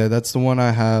 Really? Yeah, that's the one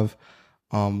I have.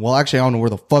 Well, actually, I don't know where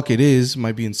the fuck it is. It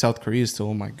might be in South Korea still.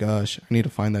 Oh my gosh, I need to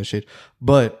find that shit.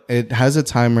 But it has a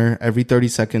timer. Every 30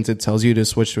 seconds, it tells you to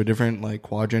switch to a different like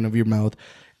quadrant of your mouth,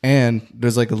 and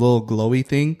there's like a little glowy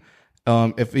thing.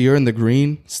 If you're in the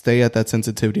green, stay at that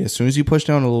sensitivity. As soon as you push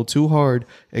down a little too hard,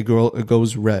 it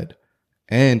goes red,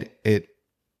 and it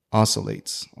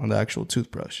oscillates on the actual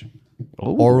toothbrush.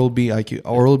 Oh. Oral-B IQ.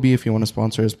 Oral-B, if you want to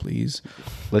sponsor us, please.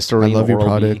 Listerine, I love your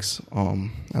Oral-B. products.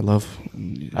 I love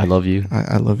you.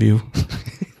 I love you.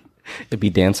 It'd be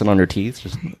dancing on your teeth.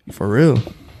 Just For real.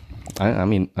 I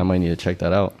mean, I might need to check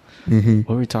that out. What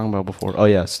were we talking about before? Oh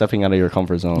yeah, stepping out of your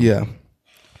comfort zone. Yeah.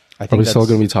 I think Are we still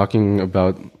going to be talking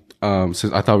about?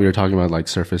 So I thought we were talking about like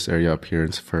surface area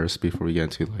appearance first before we get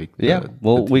into like we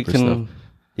can. Stuff.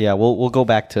 Yeah, we'll go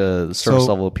back to surface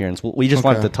level appearance. We just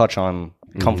wanted to touch on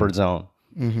comfort zone.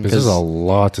 There's a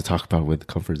lot to talk about with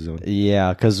comfort zone.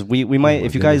 Yeah, because we might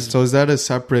if you guys. So is that a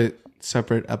separate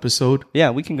episode?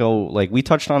 Yeah, we can go like we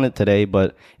touched on it today,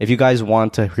 but if you guys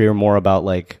want to hear more about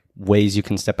like ways you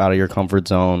can step out of your comfort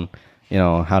zone, you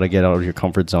know how to get out of your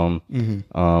comfort zone,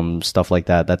 stuff like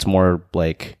that. That's more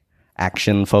like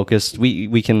action focused.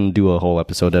 We can do a whole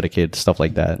episode dedicated to stuff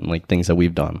like that and like things that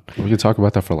we've done. We could talk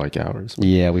about that for like hours.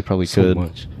 Yeah, we probably could.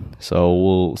 Much. So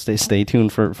we'll stay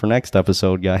tuned for next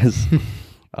episode, guys.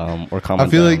 Or comment.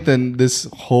 I feel down. like then this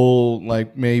whole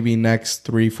like maybe next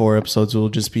 3-4 episodes will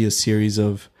just be a series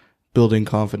of building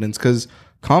confidence, because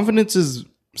confidence is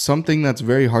something that's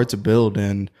very hard to build,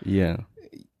 and yeah,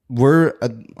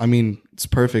 I mean it's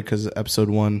perfect because episode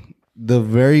 1,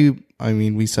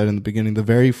 we said in the beginning, the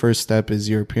very first step is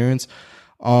your appearance.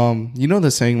 You know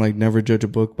the saying like never judge a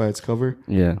book by its cover?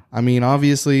 Yeah. I mean,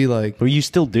 obviously, like, but you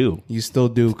still do. You still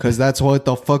do, because that's what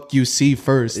the fuck you see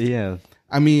first. Yeah.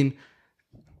 I mean,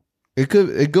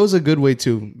 it goes a good way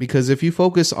too, because if you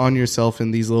focus on yourself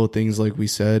in these little things, like we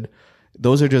said,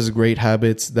 those are just great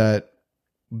habits that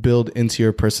build into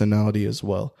your personality as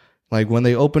well. Like when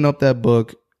they open up that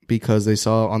book because they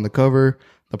saw on the cover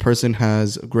the person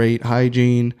has great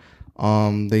hygiene,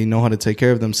 they know how to take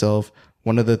care of themselves.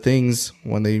 One of the things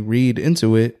when they read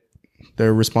into it,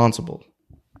 they're responsible.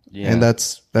 Yeah. And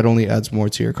that only adds more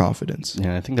to your confidence.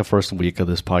 Yeah, I think the first week of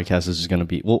this podcast is just going to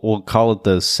be, we'll call it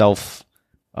the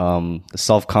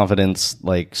self-confidence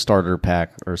like starter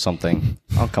pack or something.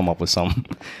 I'll come up with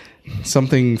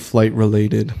something flight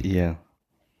related. Yeah.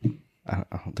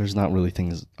 There's not really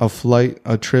things. A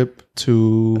trip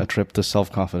to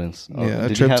self-confidence. Yeah,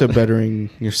 a trip to bettering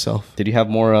yourself. Did you have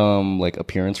more like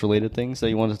appearance related things that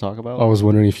you wanted to talk about? I was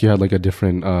wondering if you had like a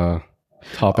different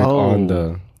topic on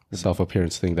the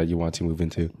self-appearance thing that you want to move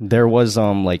into. There was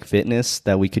like fitness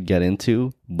that we could get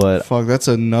into, but fuck, that's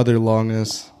another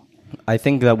longness. I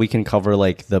think that we can cover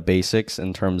like the basics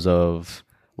in terms of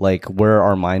like where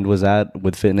our mind was at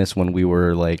with fitness when we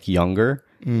were like younger.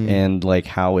 And like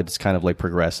how it's kind of like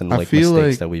progressed and like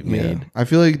mistakes that we've made. I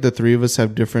feel like the three of us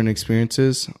have different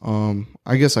experiences.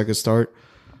 I guess I could start.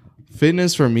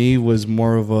 Fitness for me was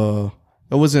more of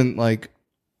it wasn't like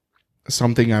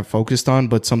something I focused on,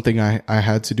 but something I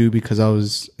had to do because I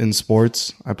was in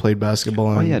sports. I played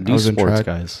basketball. And do I was sports, in track.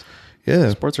 guys. Yeah,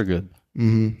 sports are good.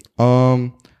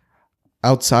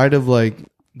 Outside of like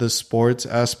the sports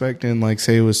aspect and like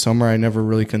say it was summer, I never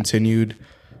really continued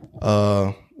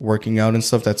working out and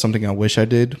stuff. That's something I wish I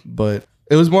did, but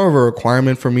it was more of a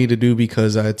requirement for me to do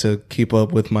because I had to keep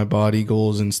up with my body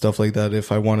goals and stuff like that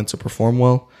if I wanted to perform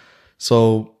well.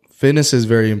 So fitness is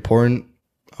very important.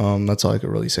 That's all I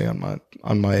could really say on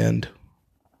my end.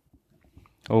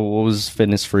 Oh, what was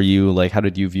fitness for you? Like, how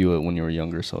did you view it when you were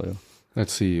younger, Soya?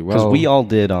 Let's see. Because we all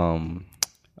did.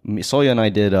 Soya and I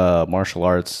did martial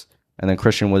arts, and then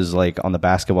Christian was like on the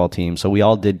basketball team. So we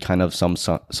all did kind of some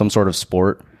sort of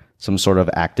sport. Some sort of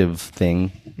active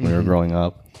thing when we were growing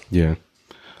up. Yeah.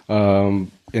 In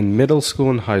middle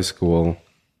school and high school,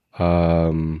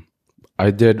 I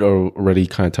did already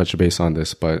kind of touch base on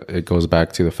this, but it goes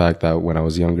back to the fact that when I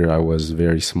was younger, I was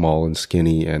very small and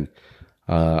skinny, and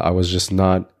I was just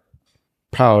not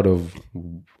proud of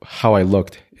how I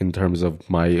looked in terms of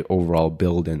my overall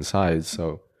build and size.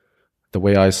 So the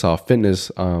way I saw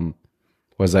fitness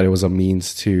was that it was a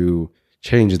means to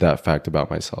change that fact about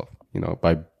myself,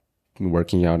 by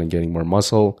working out and getting more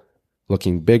muscle,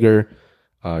 looking bigger,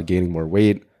 gaining more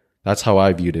weight. That's how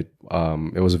I viewed it.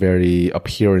 It was very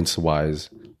appearance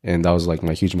wise, and that was like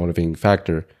my huge motivating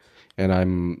factor.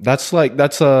 And that's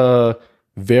a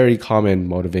very common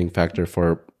motivating factor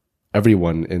for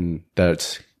everyone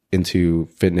that's into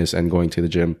fitness and going to the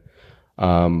gym.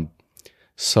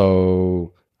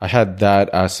 So I had that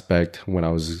aspect when I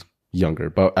was younger.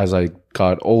 But as I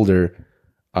got older,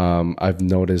 I've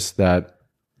noticed that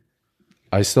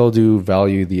I still do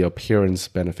value the appearance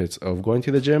benefits of going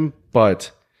to the gym,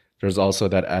 but there's also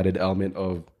that added element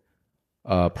of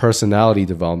personality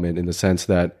development, in the sense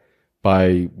that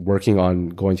by working on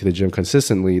going to the gym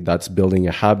consistently, that's building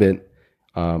a habit,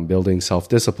 building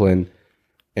self-discipline,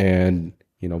 and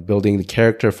building the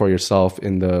character for yourself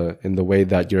in the way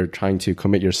that you're trying to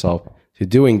commit yourself to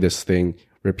doing this thing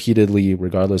repeatedly,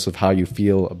 regardless of how you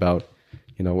feel about,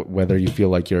 whether you feel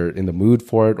like you're in the mood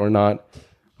for it or not.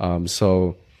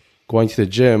 So going to the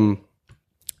gym,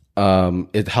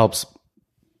 it helps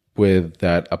with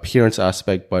that appearance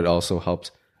aspect, but also helps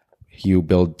you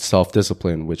build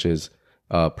self-discipline, which is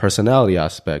personality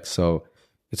aspect. So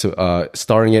it's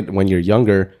starting it when you're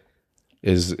younger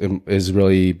is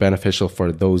really beneficial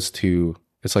for those two.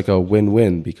 It's like a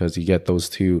win-win, because you get those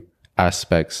two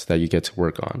aspects that you get to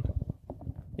work on.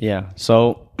 Yeah.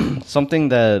 So something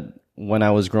that when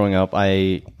I was growing up,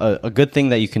 a good thing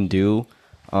that you can do,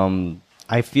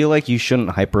 I feel like you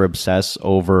shouldn't hyper obsess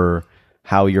over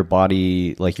how your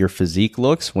body, like your physique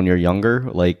looks when you're younger,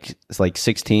 like it's like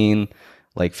 16,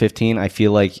 like 15. I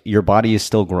feel like your body is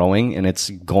still growing, and it's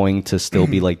going to still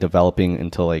be like developing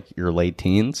until like your late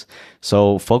teens.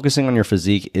 So focusing on your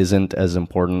physique isn't as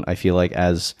important, I feel like,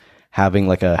 as having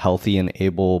like a healthy and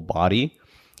able body.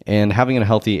 And having a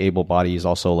healthy, able body is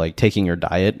also like taking your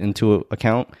diet into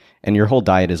account, and your whole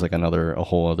diet is like a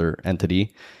whole other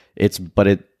entity. It's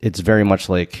very much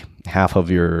like half of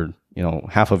your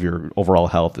overall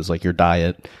health is like your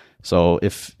diet. So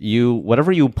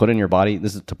whatever you put in your body,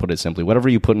 this is to put it simply, whatever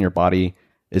you put in your body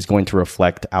is going to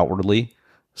reflect outwardly.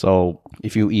 So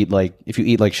if you eat like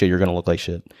shit, you're going to look like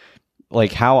shit.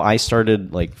 Like how I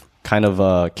started like kind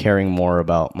of caring more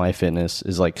about my fitness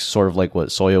is like sort of like what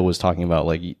Soyo was talking about.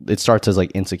 Like it starts as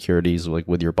like insecurities like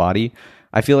with your body.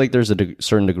 I feel like there's a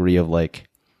certain degree of like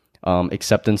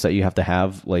acceptance that you have to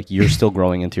have. Like you're still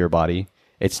growing into your body.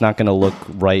 It's not going to look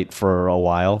right for a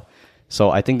while. So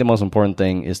I think the most important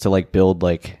thing is to like build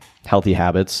like healthy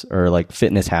habits, or like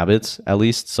fitness habits at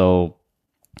least. So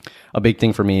a big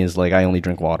thing for me is like I only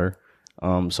drink water.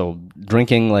 So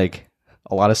drinking like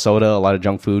a lot of soda, a lot of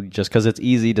junk food, just because it's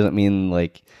easy doesn't mean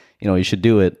like, you should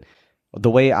do it. The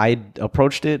way I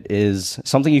approached it is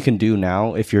something you can do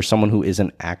now if you're someone who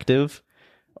isn't active,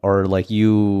 or like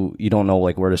you don't know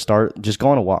like where to start. Just go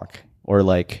on a walk, or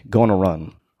like go on a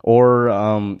run. Or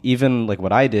even like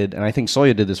what I did, and I think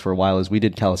Soya did this for a while, is we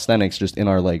did calisthenics just in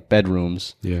our like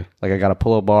bedrooms. Yeah. Like I got a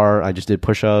pull-up bar, I just did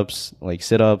push-ups, like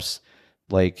sit-ups,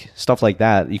 like stuff like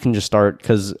that. You can just start,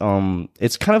 because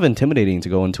it's kind of intimidating to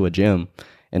go into a gym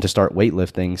and to start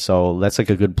weightlifting. So that's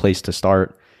like a good place to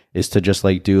start, is to just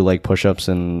like do like push-ups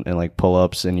and like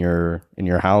pull-ups in your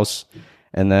house.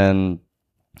 And then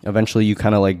eventually you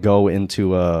kind of like go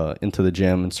into the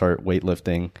gym and start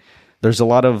weightlifting. There's a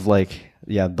lot of like,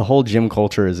 the whole gym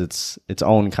culture is its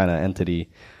own kind of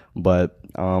entity, but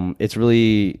it's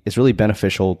really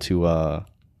beneficial to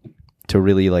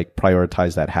really like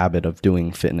prioritize that habit of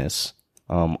doing fitness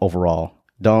overall.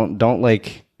 Don't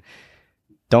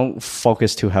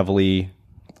focus too heavily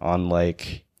on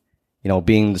like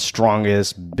being the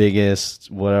strongest, biggest,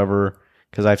 whatever,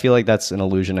 because I feel like that's an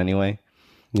illusion anyway.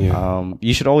 Yeah.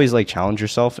 You should always like challenge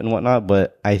yourself and whatnot,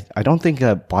 but I don't think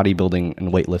that bodybuilding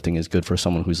and weightlifting is good for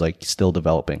someone who's like still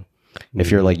developing. Mm-hmm.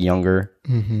 If you're like younger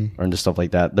or into stuff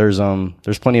like that, there's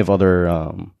plenty of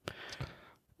other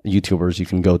YouTubers you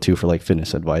can go to for like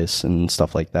fitness advice and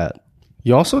stuff like that.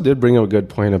 You also did bring up a good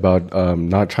point about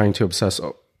not trying to obsess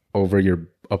over your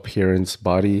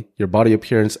body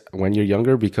appearance when you're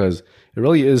younger, because it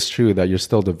really is true that you're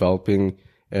still developing.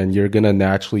 And you're going to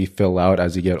naturally fill out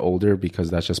as you get older,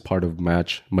 because that's just part of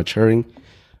maturing.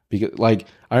 Because like,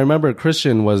 I remember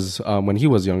Christian was, when he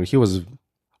was younger, he was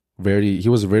really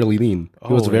lean.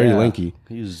 He was very lanky.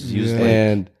 He was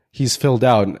and he's filled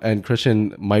out, and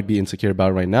Christian might be insecure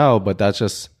about it right now, but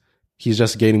he's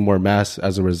just gaining more mass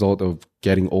as a result of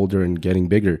getting older and getting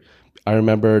bigger. I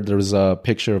remember there was a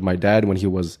picture of my dad when he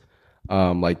was,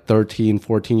 like 13,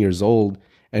 14 years old,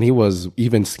 and he was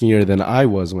even skinnier than I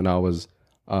was when I was,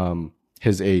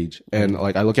 his age. And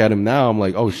like I look at him now, I'm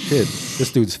like, oh shit,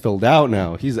 this dude's filled out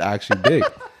now. He's actually big.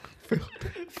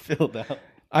 Filled out.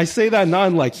 I say that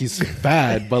not like he's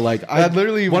fat, but like I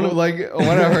literally like when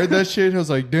I heard that shit, I was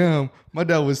like, damn, my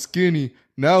dad was skinny.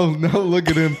 Now look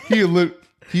at him.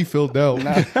 He filled out.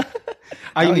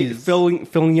 I mean,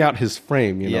 filling out his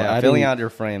frame, filling out your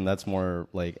frame, that's more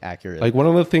like accurate. Like one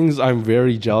of the things I'm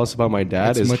very jealous about my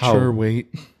dad is mature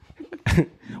weight.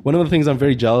 One of the things I'm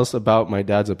very jealous about my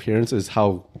dad's appearance is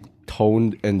how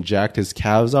toned and jacked his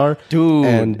calves are, Dude,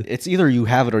 And it's either you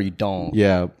have it or you don't.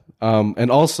 yeah, and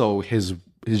also his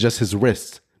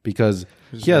wrist, because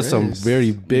he has some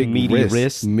very big Meaty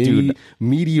wrists? Dude,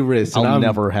 meaty wrists. I'll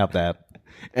never have that.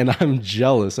 And I'm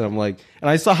jealous. And I'm like, and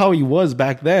I saw how he was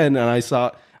back then, and I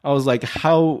was like,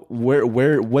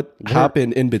 what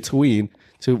happened in between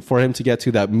for him to get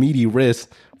to that meaty wrist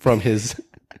from his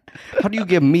How do you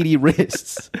get meaty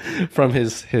wrists? from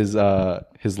his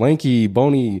lanky,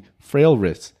 bony, frail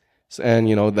wrists? And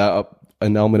you know that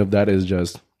an element of that is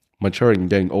just maturing,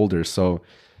 getting older. So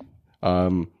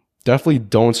definitely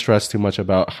don't stress too much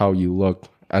about how you look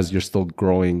as you're still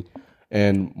growing.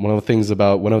 And one of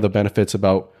the benefits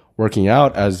about working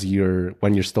out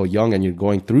when you're still young and you're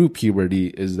going through puberty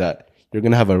is that you're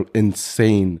gonna have an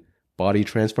insane body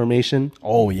transformation.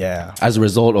 Oh yeah. As a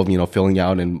result of filling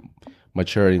out and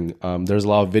maturing. There's a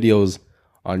lot of videos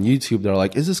on YouTube that are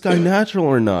like, is this guy natural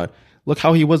or not? Look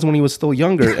how he was when he was still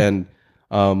younger. And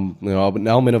an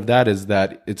element of that is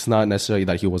that it's not necessarily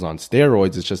that he was on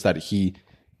steroids. It's just that he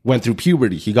went through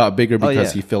puberty. He got bigger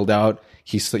because he filled out.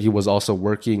 He was also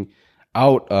working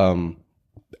out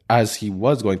as he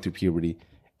was going through puberty.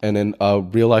 And then a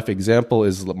real life example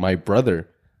is my brother.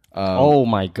 Oh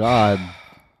my God.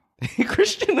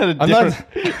 Christian had a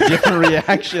different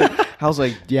reaction. I was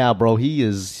like, yeah, bro,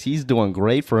 he's doing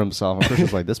great for himself. And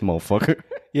Christian's like, this motherfucker.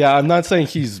 Yeah, I'm not saying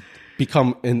he's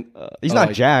become he's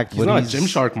not jacked. He's not a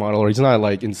Gymshark model, or he's not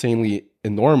like insanely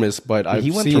enormous, but he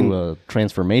went through a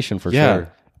transformation for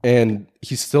sure. And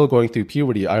he's still going through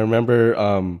puberty. I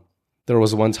remember there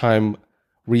was one time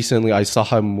recently I saw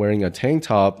him wearing a tank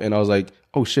top, and I was like,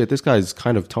 oh shit, this guy's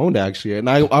kind of toned actually. And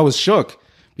I was shook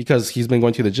because he's been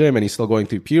going to the gym and he's still going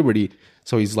through puberty.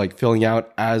 So he's like filling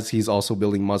out as he's also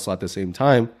building muscle at the same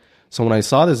time. So when I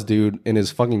saw this dude in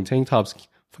his fucking tank tops,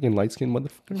 fucking light skinned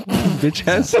motherfucker, bitch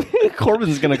ass,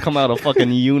 Corbin's gonna come out a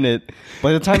fucking unit.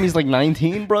 By the time he's like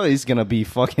 19, bro, he's gonna be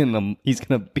he's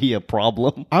gonna be a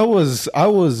problem. I was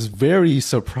very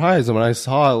surprised when I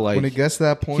saw it. Like, when it gets to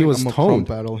that point, he was I'm gonna toned.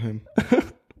 battle him.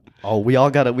 Oh, we all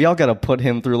gotta put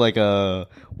him through like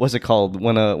what's it called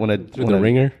when a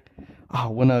ringer. Oh,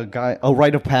 when a guy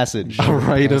rite of passage. A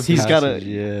rite of He's passage.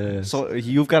 Yeah. So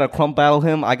you've got to crump battle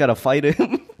him. I gotta fight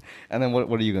him. And then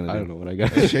what are you gonna do? I don't know what I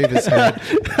got. Shave his head.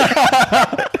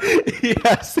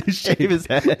 Yes, shave his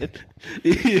head.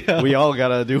 Yeah. We all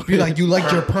gotta do. Be like, you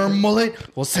like your perm mullet?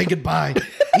 Well, say goodbye.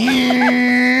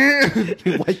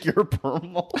 You like your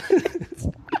perm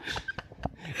mullet?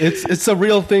 It's a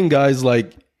real thing, guys.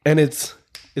 Like, and it's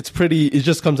pretty. It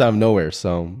just comes out of nowhere.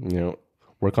 So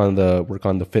work on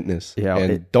the fitness. Yeah,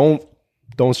 and don't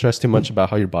stress too much about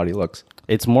how your body looks.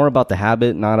 It's more about the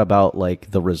habit, not about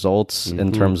like the results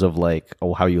in terms of like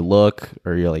how you look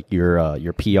or your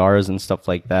PRs and stuff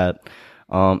like that.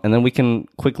 And then we can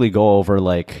quickly go over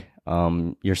like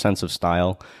your sense of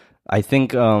style. I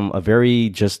think a very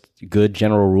just good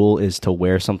general rule is to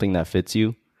wear something that fits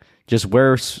you. Just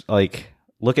wear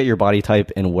look at your body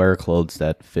type and wear clothes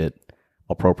that fit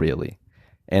appropriately.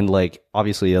 And like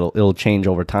obviously it'll change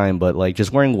over time, but like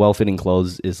just wearing well-fitting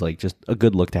clothes is like just a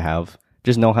good look to have.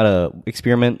 Just know how to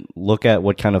experiment, look at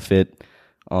what kind of fit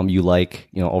you like,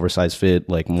 oversized fit,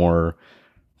 like more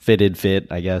fitted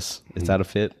fit, I guess. Is that a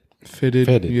fit? Fitted.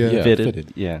 Yeah.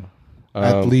 Fitted. Yeah.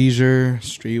 Athleisure,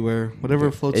 streetwear,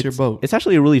 whatever floats your boat. It's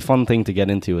actually a really fun thing to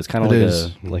get into. It's kind of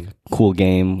like a cool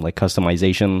game, like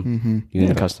customization. You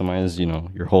can customize,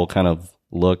 your whole kind of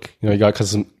look. You got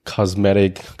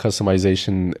cosmetic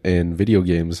customization in video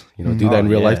games. Do that in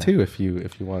real life too if you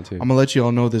want to. I'm gonna let you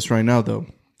all know this right now though.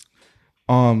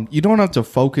 You don't have to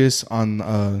focus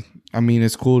on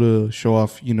it's cool to show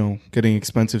off, getting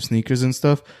expensive sneakers and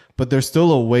stuff, but there's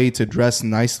still a way to dress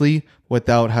nicely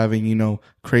without having,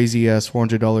 crazy ass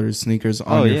 $400 sneakers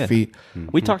on your feet.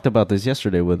 We talked about this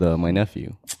yesterday with my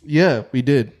nephew. Yeah, we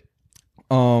did.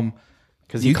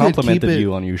 Because he complimented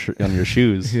you on your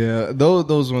shoes. Yeah,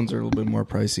 those ones are a little bit more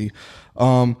pricey.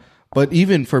 But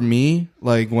even for me,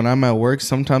 like when I'm at work,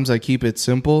 sometimes I keep it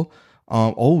simple.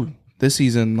 This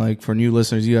season, like for new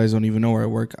listeners, you guys don't even know where I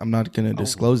work. I'm not going to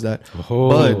disclose that.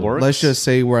 But let's just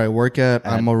say where I work at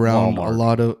I'm around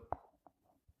Walmart.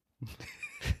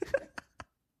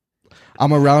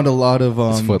 I'm around a lot of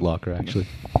It's Foot Locker, actually.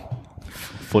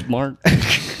 Footmart?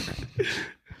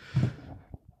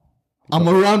 I'm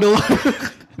around a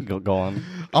lot. Go on.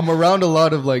 I'm around a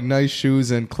lot of like nice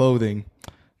shoes and clothing.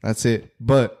 That's it.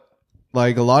 But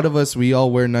like a lot of us, we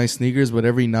all wear nice sneakers, but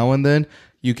every now and then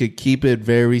you could keep it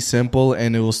very simple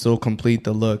and it will still complete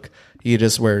the look. You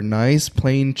just wear nice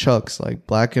plain Chucks, like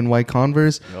black and white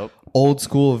Converse, old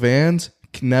school Vans,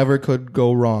 never could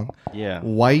go wrong. Yeah.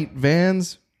 White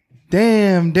Vans,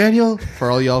 Damn, Daniel. For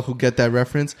all y'all who get that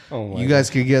reference, you guys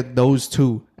can get those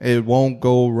too. It won't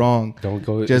go wrong. Don't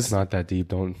go. It's not that deep.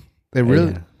 Don't. It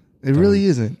really. It really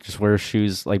isn't. Just wear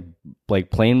shoes like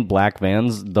plain black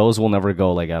Vans. Those will never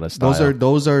go like out of style.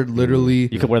 Those are literally.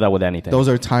 You could wear that with anything. Those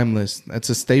are timeless. It's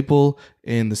a staple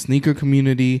in the sneaker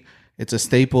community. It's a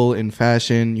staple in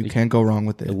fashion. You can't go wrong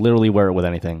with it. Literally wear it with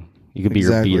anything. You could be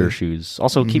your beater shoes.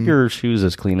 Also, keep your shoes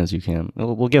as clean as you can.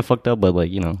 We'll get fucked up, but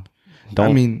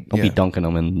don't be dunking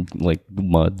them in like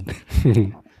mud.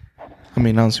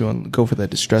 Unless you want to go for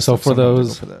that distress. So for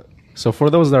those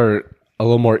that are a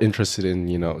little more interested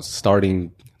in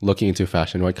starting looking into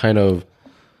fashion, what kind of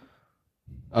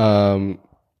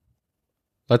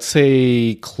let's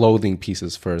say clothing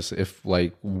pieces first, if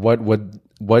like what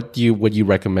would you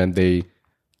recommend they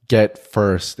get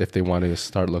first if they want to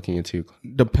start looking into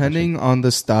depending fashion? On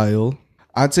the style,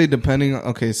 I'd say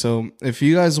so if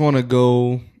you guys want to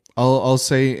go, I'll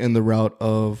say in the route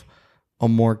of a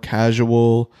more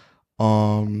casual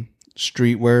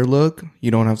streetwear look. You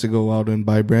don't have to go out and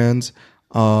buy brands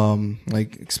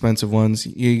like expensive ones.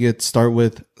 You start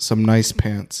with some nice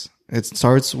pants. It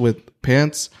starts with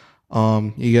pants.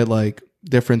 You get like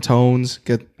different tones,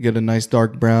 get a nice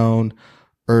dark brown,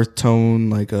 earth tone,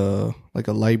 like a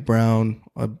light brown,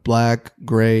 a black,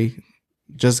 gray.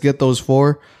 Just get those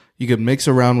 4. You can mix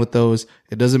around with those.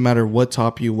 It doesn't matter what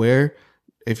top you wear.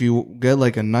 If you get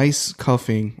like a nice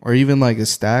cuffing or even like a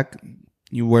stack,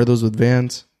 you wear those with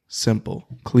Vans. Simple,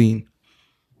 clean.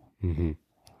 Mm-hmm.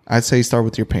 I'd say start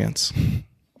with your pants.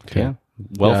 Okay. Yeah.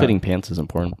 Well-fitting pants is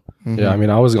important. Mm-hmm.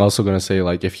 Yeah, I was also going to say,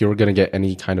 like, if you were going to get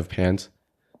any kind of pants,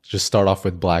 just start off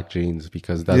with black jeans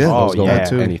because those go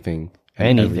with anything.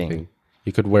 Anything.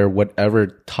 You could wear whatever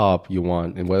top you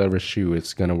want and whatever shoe,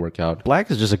 it's going to work out. Black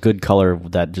is just a good color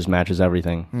that just matches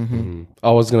everything. Mm-hmm.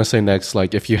 I was going to say next,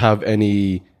 like, if you have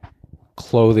any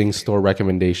clothing store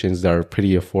recommendations that are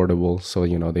pretty affordable, so,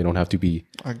 they don't have to be...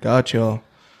 I got y'all.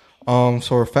 So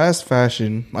for fast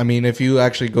fashion, if you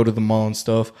actually go to the mall and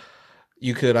stuff,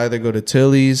 you could either go to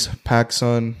Tilly's,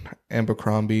 PacSun,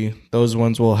 Abercrombie. Those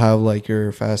ones will have like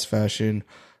your fast fashion.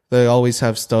 They always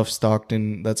have stuff stocked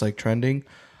in that's like trending.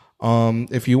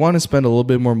 If you want to spend a little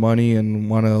bit more money and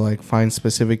want to like find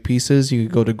specific pieces, you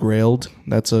could go to Grailed.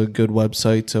 That's a good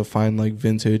website to find like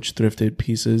vintage thrifted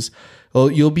pieces.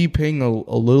 Well, you'll be paying a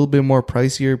little bit more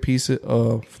pricier piece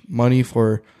of money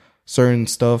for certain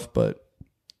stuff, but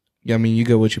you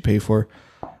get what you pay for.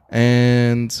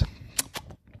 And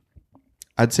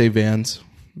I'd say Vans.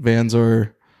 Vans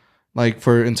are like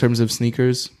in terms of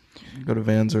sneakers, go to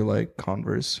Vans or like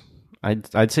Converse.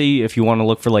 I'd say if you want to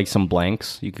look for like some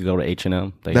blanks, you could go to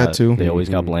H&M. They always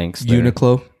got blanks there.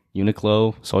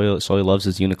 Uniqlo. Soil loves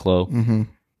his Uniqlo.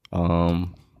 Mm-hmm.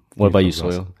 What about you,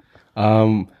 Soil?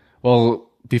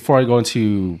 Well, before I go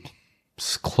into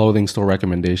clothing store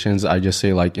recommendations, I just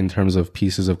say like in terms of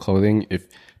pieces of clothing, if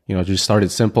just start it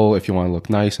simple. If you want to look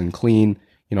nice and clean,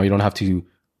 you don't have to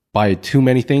buy too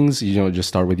many things. Just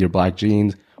start with your black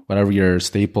jeans, whatever your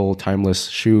staple, timeless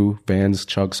shoe, Vans,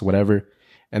 Chucks, whatever.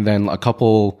 And then a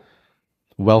couple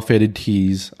well-fitted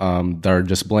tees that are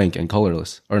just blank and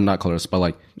colorless. Or not colorless, but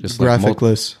like just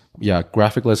graphicless.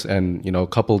 Graphicless and, a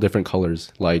couple different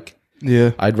colors. Like,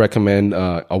 I'd recommend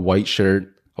a white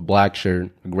shirt, a black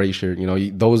shirt, a gray shirt,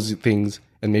 those things.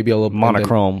 And maybe a little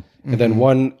monochrome. And then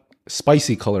one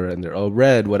spicy color in there, a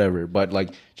red, whatever. But like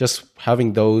just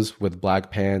having those with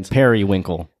black pants.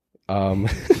 Periwinkle.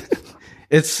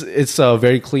 It's a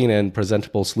very clean and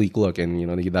presentable, sleek look,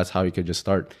 and that's how you could just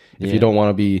start. If you don't want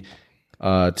to be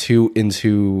too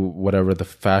into whatever the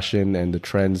fashion and the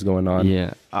trends going on.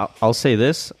 Yeah, I'll say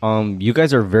this: you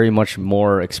guys are very much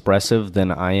more expressive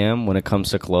than I am when it comes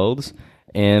to clothes.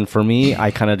 And for me, I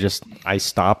kind of I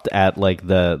stopped at like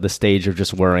the stage of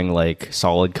just wearing like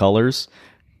solid colors.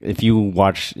 If you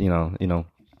watch,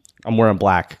 I'm wearing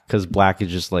black because black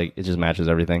is just like, it just matches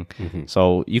everything. Mm-hmm.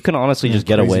 So you can honestly just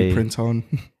get away. Prints on.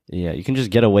 Yeah, you can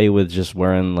just get away with just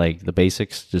wearing like the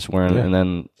basics, and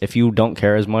then if you don't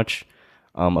care as much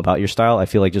about your style, I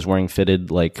feel like just wearing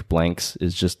fitted like blanks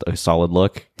is just a solid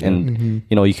look. And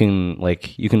you can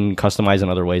customize in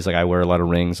other ways. Like I wear a lot of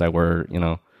rings. I wear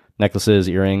necklaces,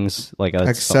 earrings, like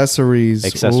accessories.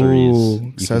 Accessories.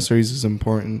 Accessories is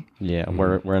important. Yeah,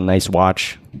 wear a nice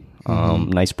watch,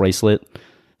 nice bracelet,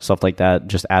 stuff like that.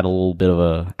 Just add a little bit of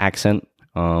a accent.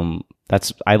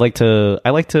 I like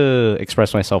to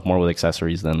express myself more with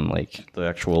accessories than like the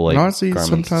actual like. Honestly,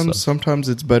 sometimes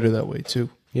it's better that way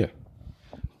too. Yeah,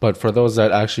 but for those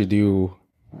that actually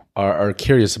are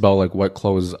curious about like what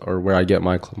clothes or where I get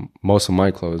most of my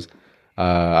clothes,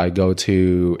 I go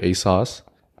to ASOS.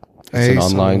 It's an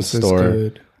online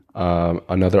store.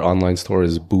 Another online store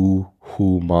is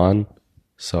Boohooman.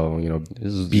 So, you know,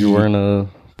 you're wearing a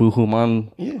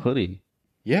Boohooman hoodie.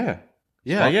 Yeah.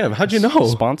 Yeah, yeah. How'd you know?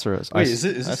 Sponsor us. Wait, is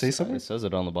it say something? It says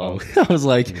it on the bottom. I was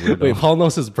like, wait, Paul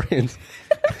knows his brand.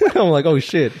 I'm like, oh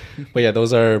shit. But yeah,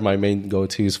 those are my main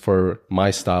go-tos for my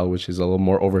style, which is a little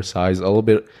more oversized, a little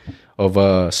bit of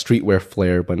a streetwear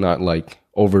flair, but not like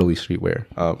overly streetwear.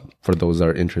 For those that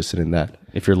are interested in that.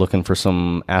 If you're looking for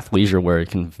some athleisure wear, you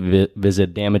can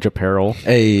visit Damage Apparel.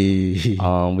 Hey,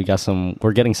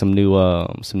 we're getting some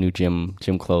new gym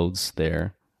clothes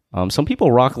there. Some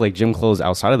people rock like gym clothes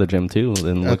outside of the gym too.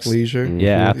 And athleisure.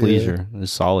 Yeah, athleisure is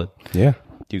solid. Yeah.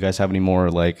 Do you guys have any more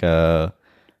like kind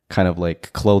of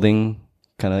like clothing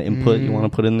kind of input you want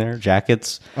to put in there?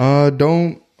 Jackets?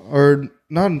 Don't, or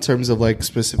not in terms of like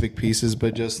specific pieces,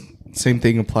 but just same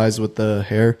thing applies with the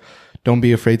hair. Don't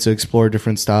be afraid to explore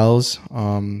different styles.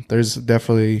 There's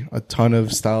definitely a ton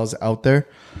of styles out there.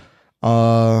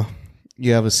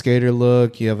 You have a skater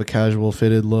look, you have a casual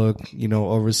fitted look, you know,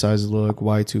 oversized look,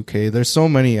 Y2K. There's so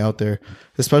many out there,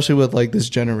 especially with like this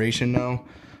generation now.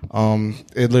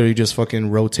 It literally just fucking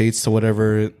rotates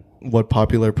to what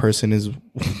popular person is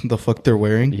the fuck they're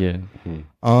wearing. Yeah.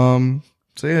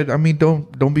 So yeah, I mean,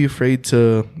 don't be afraid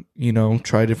to, you know,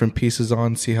 try different pieces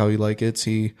on, see how you like it,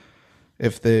 see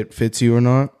if it fits you or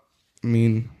not. I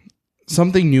mean,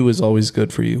 something new is always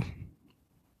good for you.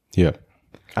 Yeah.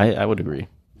 I would agree.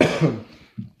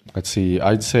 Let's see.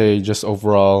 I'd say just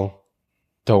overall,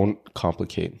 don't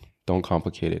complicate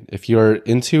it. If you're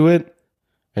into it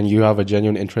and you have a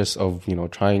genuine interest of, you know,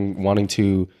 wanting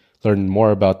to learn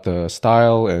more about the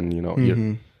style and, you know,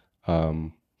 you're,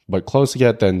 but close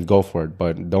yet, then go for it.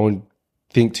 But don't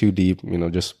think too deep, you know,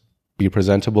 just be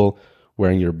presentable,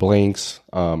 wearing your blanks,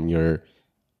 your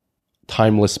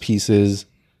timeless pieces,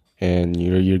 and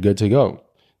you're good to go.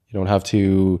 You don't have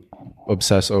to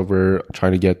obsess over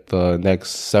trying to get the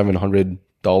next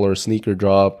 $700 sneaker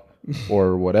drop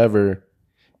or whatever.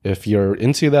 If you're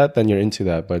into that, then you're into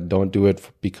that. But don't do it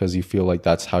because you feel like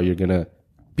that's how you're going to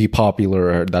be popular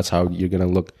or that's how you're going to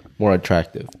look more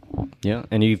attractive. Yeah.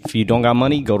 And if you don't got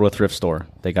money, go to a thrift store.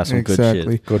 They got some good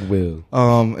shit. Goodwill.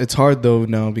 It's hard though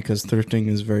now because thrifting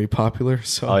is very popular.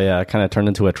 So oh yeah, it kind of turned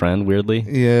into a trend weirdly.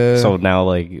 Yeah. So now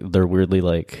like they're weirdly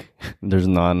like there's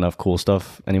not enough cool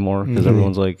stuff anymore because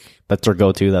everyone's like that's their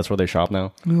go-to. That's where they shop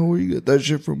now. No, where you get that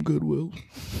shit from? Goodwill.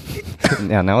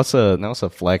 Yeah. Now it's a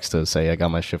flex to say I got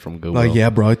my shit from Goodwill. Like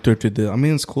yeah, bro, I thrifted it. I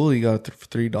mean, it's cool. You got it for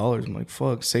 $3. I'm like,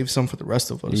 fuck, save some for the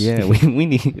rest of us. Yeah, we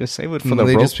need to save it for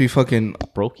the just be fucking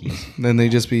brokies. Then they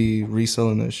just be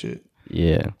reselling that shit.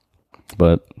 Yeah.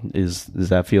 But does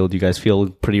that feel? Do you guys feel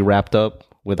pretty wrapped up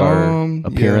with our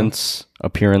appearance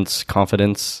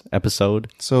confidence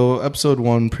episode? So episode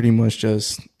 1 pretty much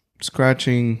just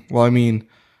scratching. Well, I mean,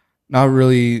 not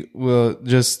really. Well,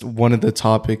 just one of the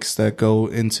topics that go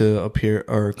into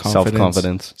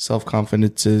confidence.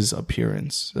 Self-confidence is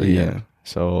appearance. So, yeah.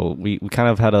 So we kind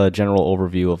of had a general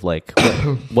overview of like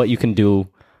what you can do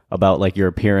about like your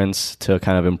appearance to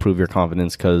kind of improve your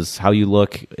confidence, because how you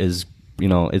look is, you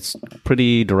know, it's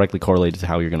pretty directly correlated to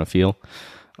how you're going to feel.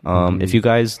 If you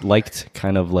guys liked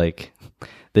kind of like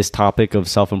this topic of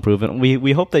self-improvement,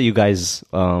 we hope that you guys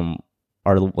are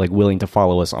like willing to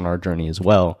follow us on our journey as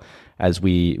well, as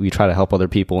we try to help other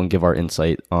people and give our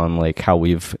insight on like how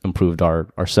we've improved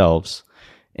ourselves.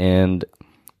 And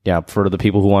yeah, for the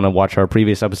people who want to watch our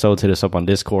previous episodes, hit us up on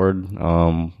Discord,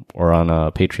 or on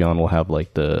Patreon. We'll have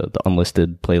like the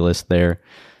unlisted playlist there.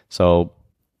 So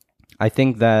I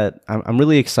think that I'm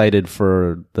really excited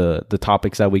for the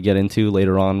topics that we get into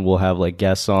later on. We'll have like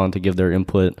guests on to give their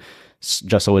input,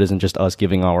 just so it isn't just us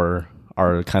giving our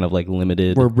kind of like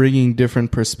limited. We're bringing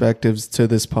different perspectives to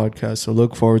this podcast, so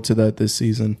look forward to that this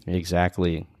season.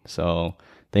 Exactly. So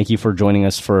thank you for joining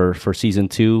us for season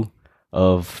 2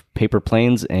 of Paper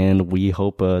Planes, and we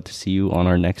hope to see you on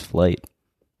our next flight.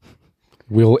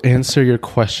 We'll answer your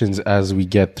questions as we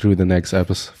get through the next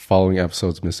following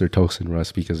episodes, Mr. Toast and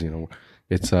Russ, because, you know,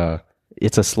 it's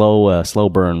a slow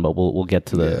burn, but we'll get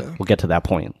to we'll get to that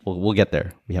point. We'll get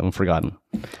there. We haven't forgotten.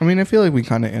 I mean, I feel like we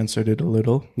kind of answered it a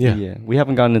little. Yeah. We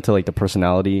haven't gotten into like the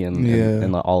personality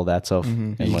and all of that stuff.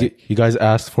 Mm-hmm. And you guys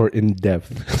asked for in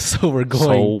depth, so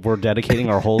we're dedicating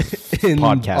our whole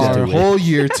podcast, our whole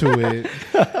year to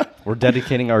it. We're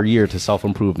dedicating our year to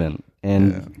self-improvement,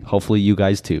 and hopefully you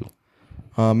guys too.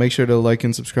 Make sure to like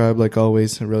and subscribe like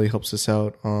always. It really helps us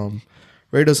out.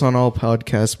 Rate us on all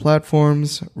podcast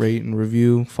platforms. Rate and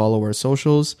review. Follow our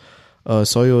socials.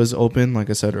 Soyo is open,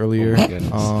 like I said earlier.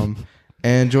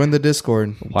 And join the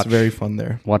Discord. It's very fun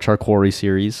there. Watch our Quarry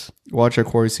series.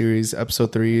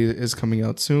 Episode 3 is coming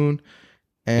out soon.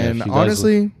 And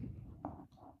honestly,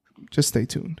 just stay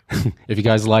tuned. If you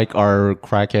guys like our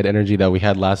crackhead energy that we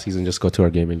had last season, just go to our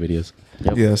gaming videos.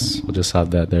 Yep. Yes. We'll just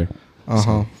have that there.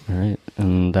 Uh-huh. All right.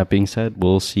 And that being said,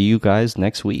 we'll see you guys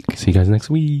next week. See you guys next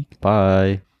week.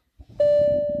 Bye.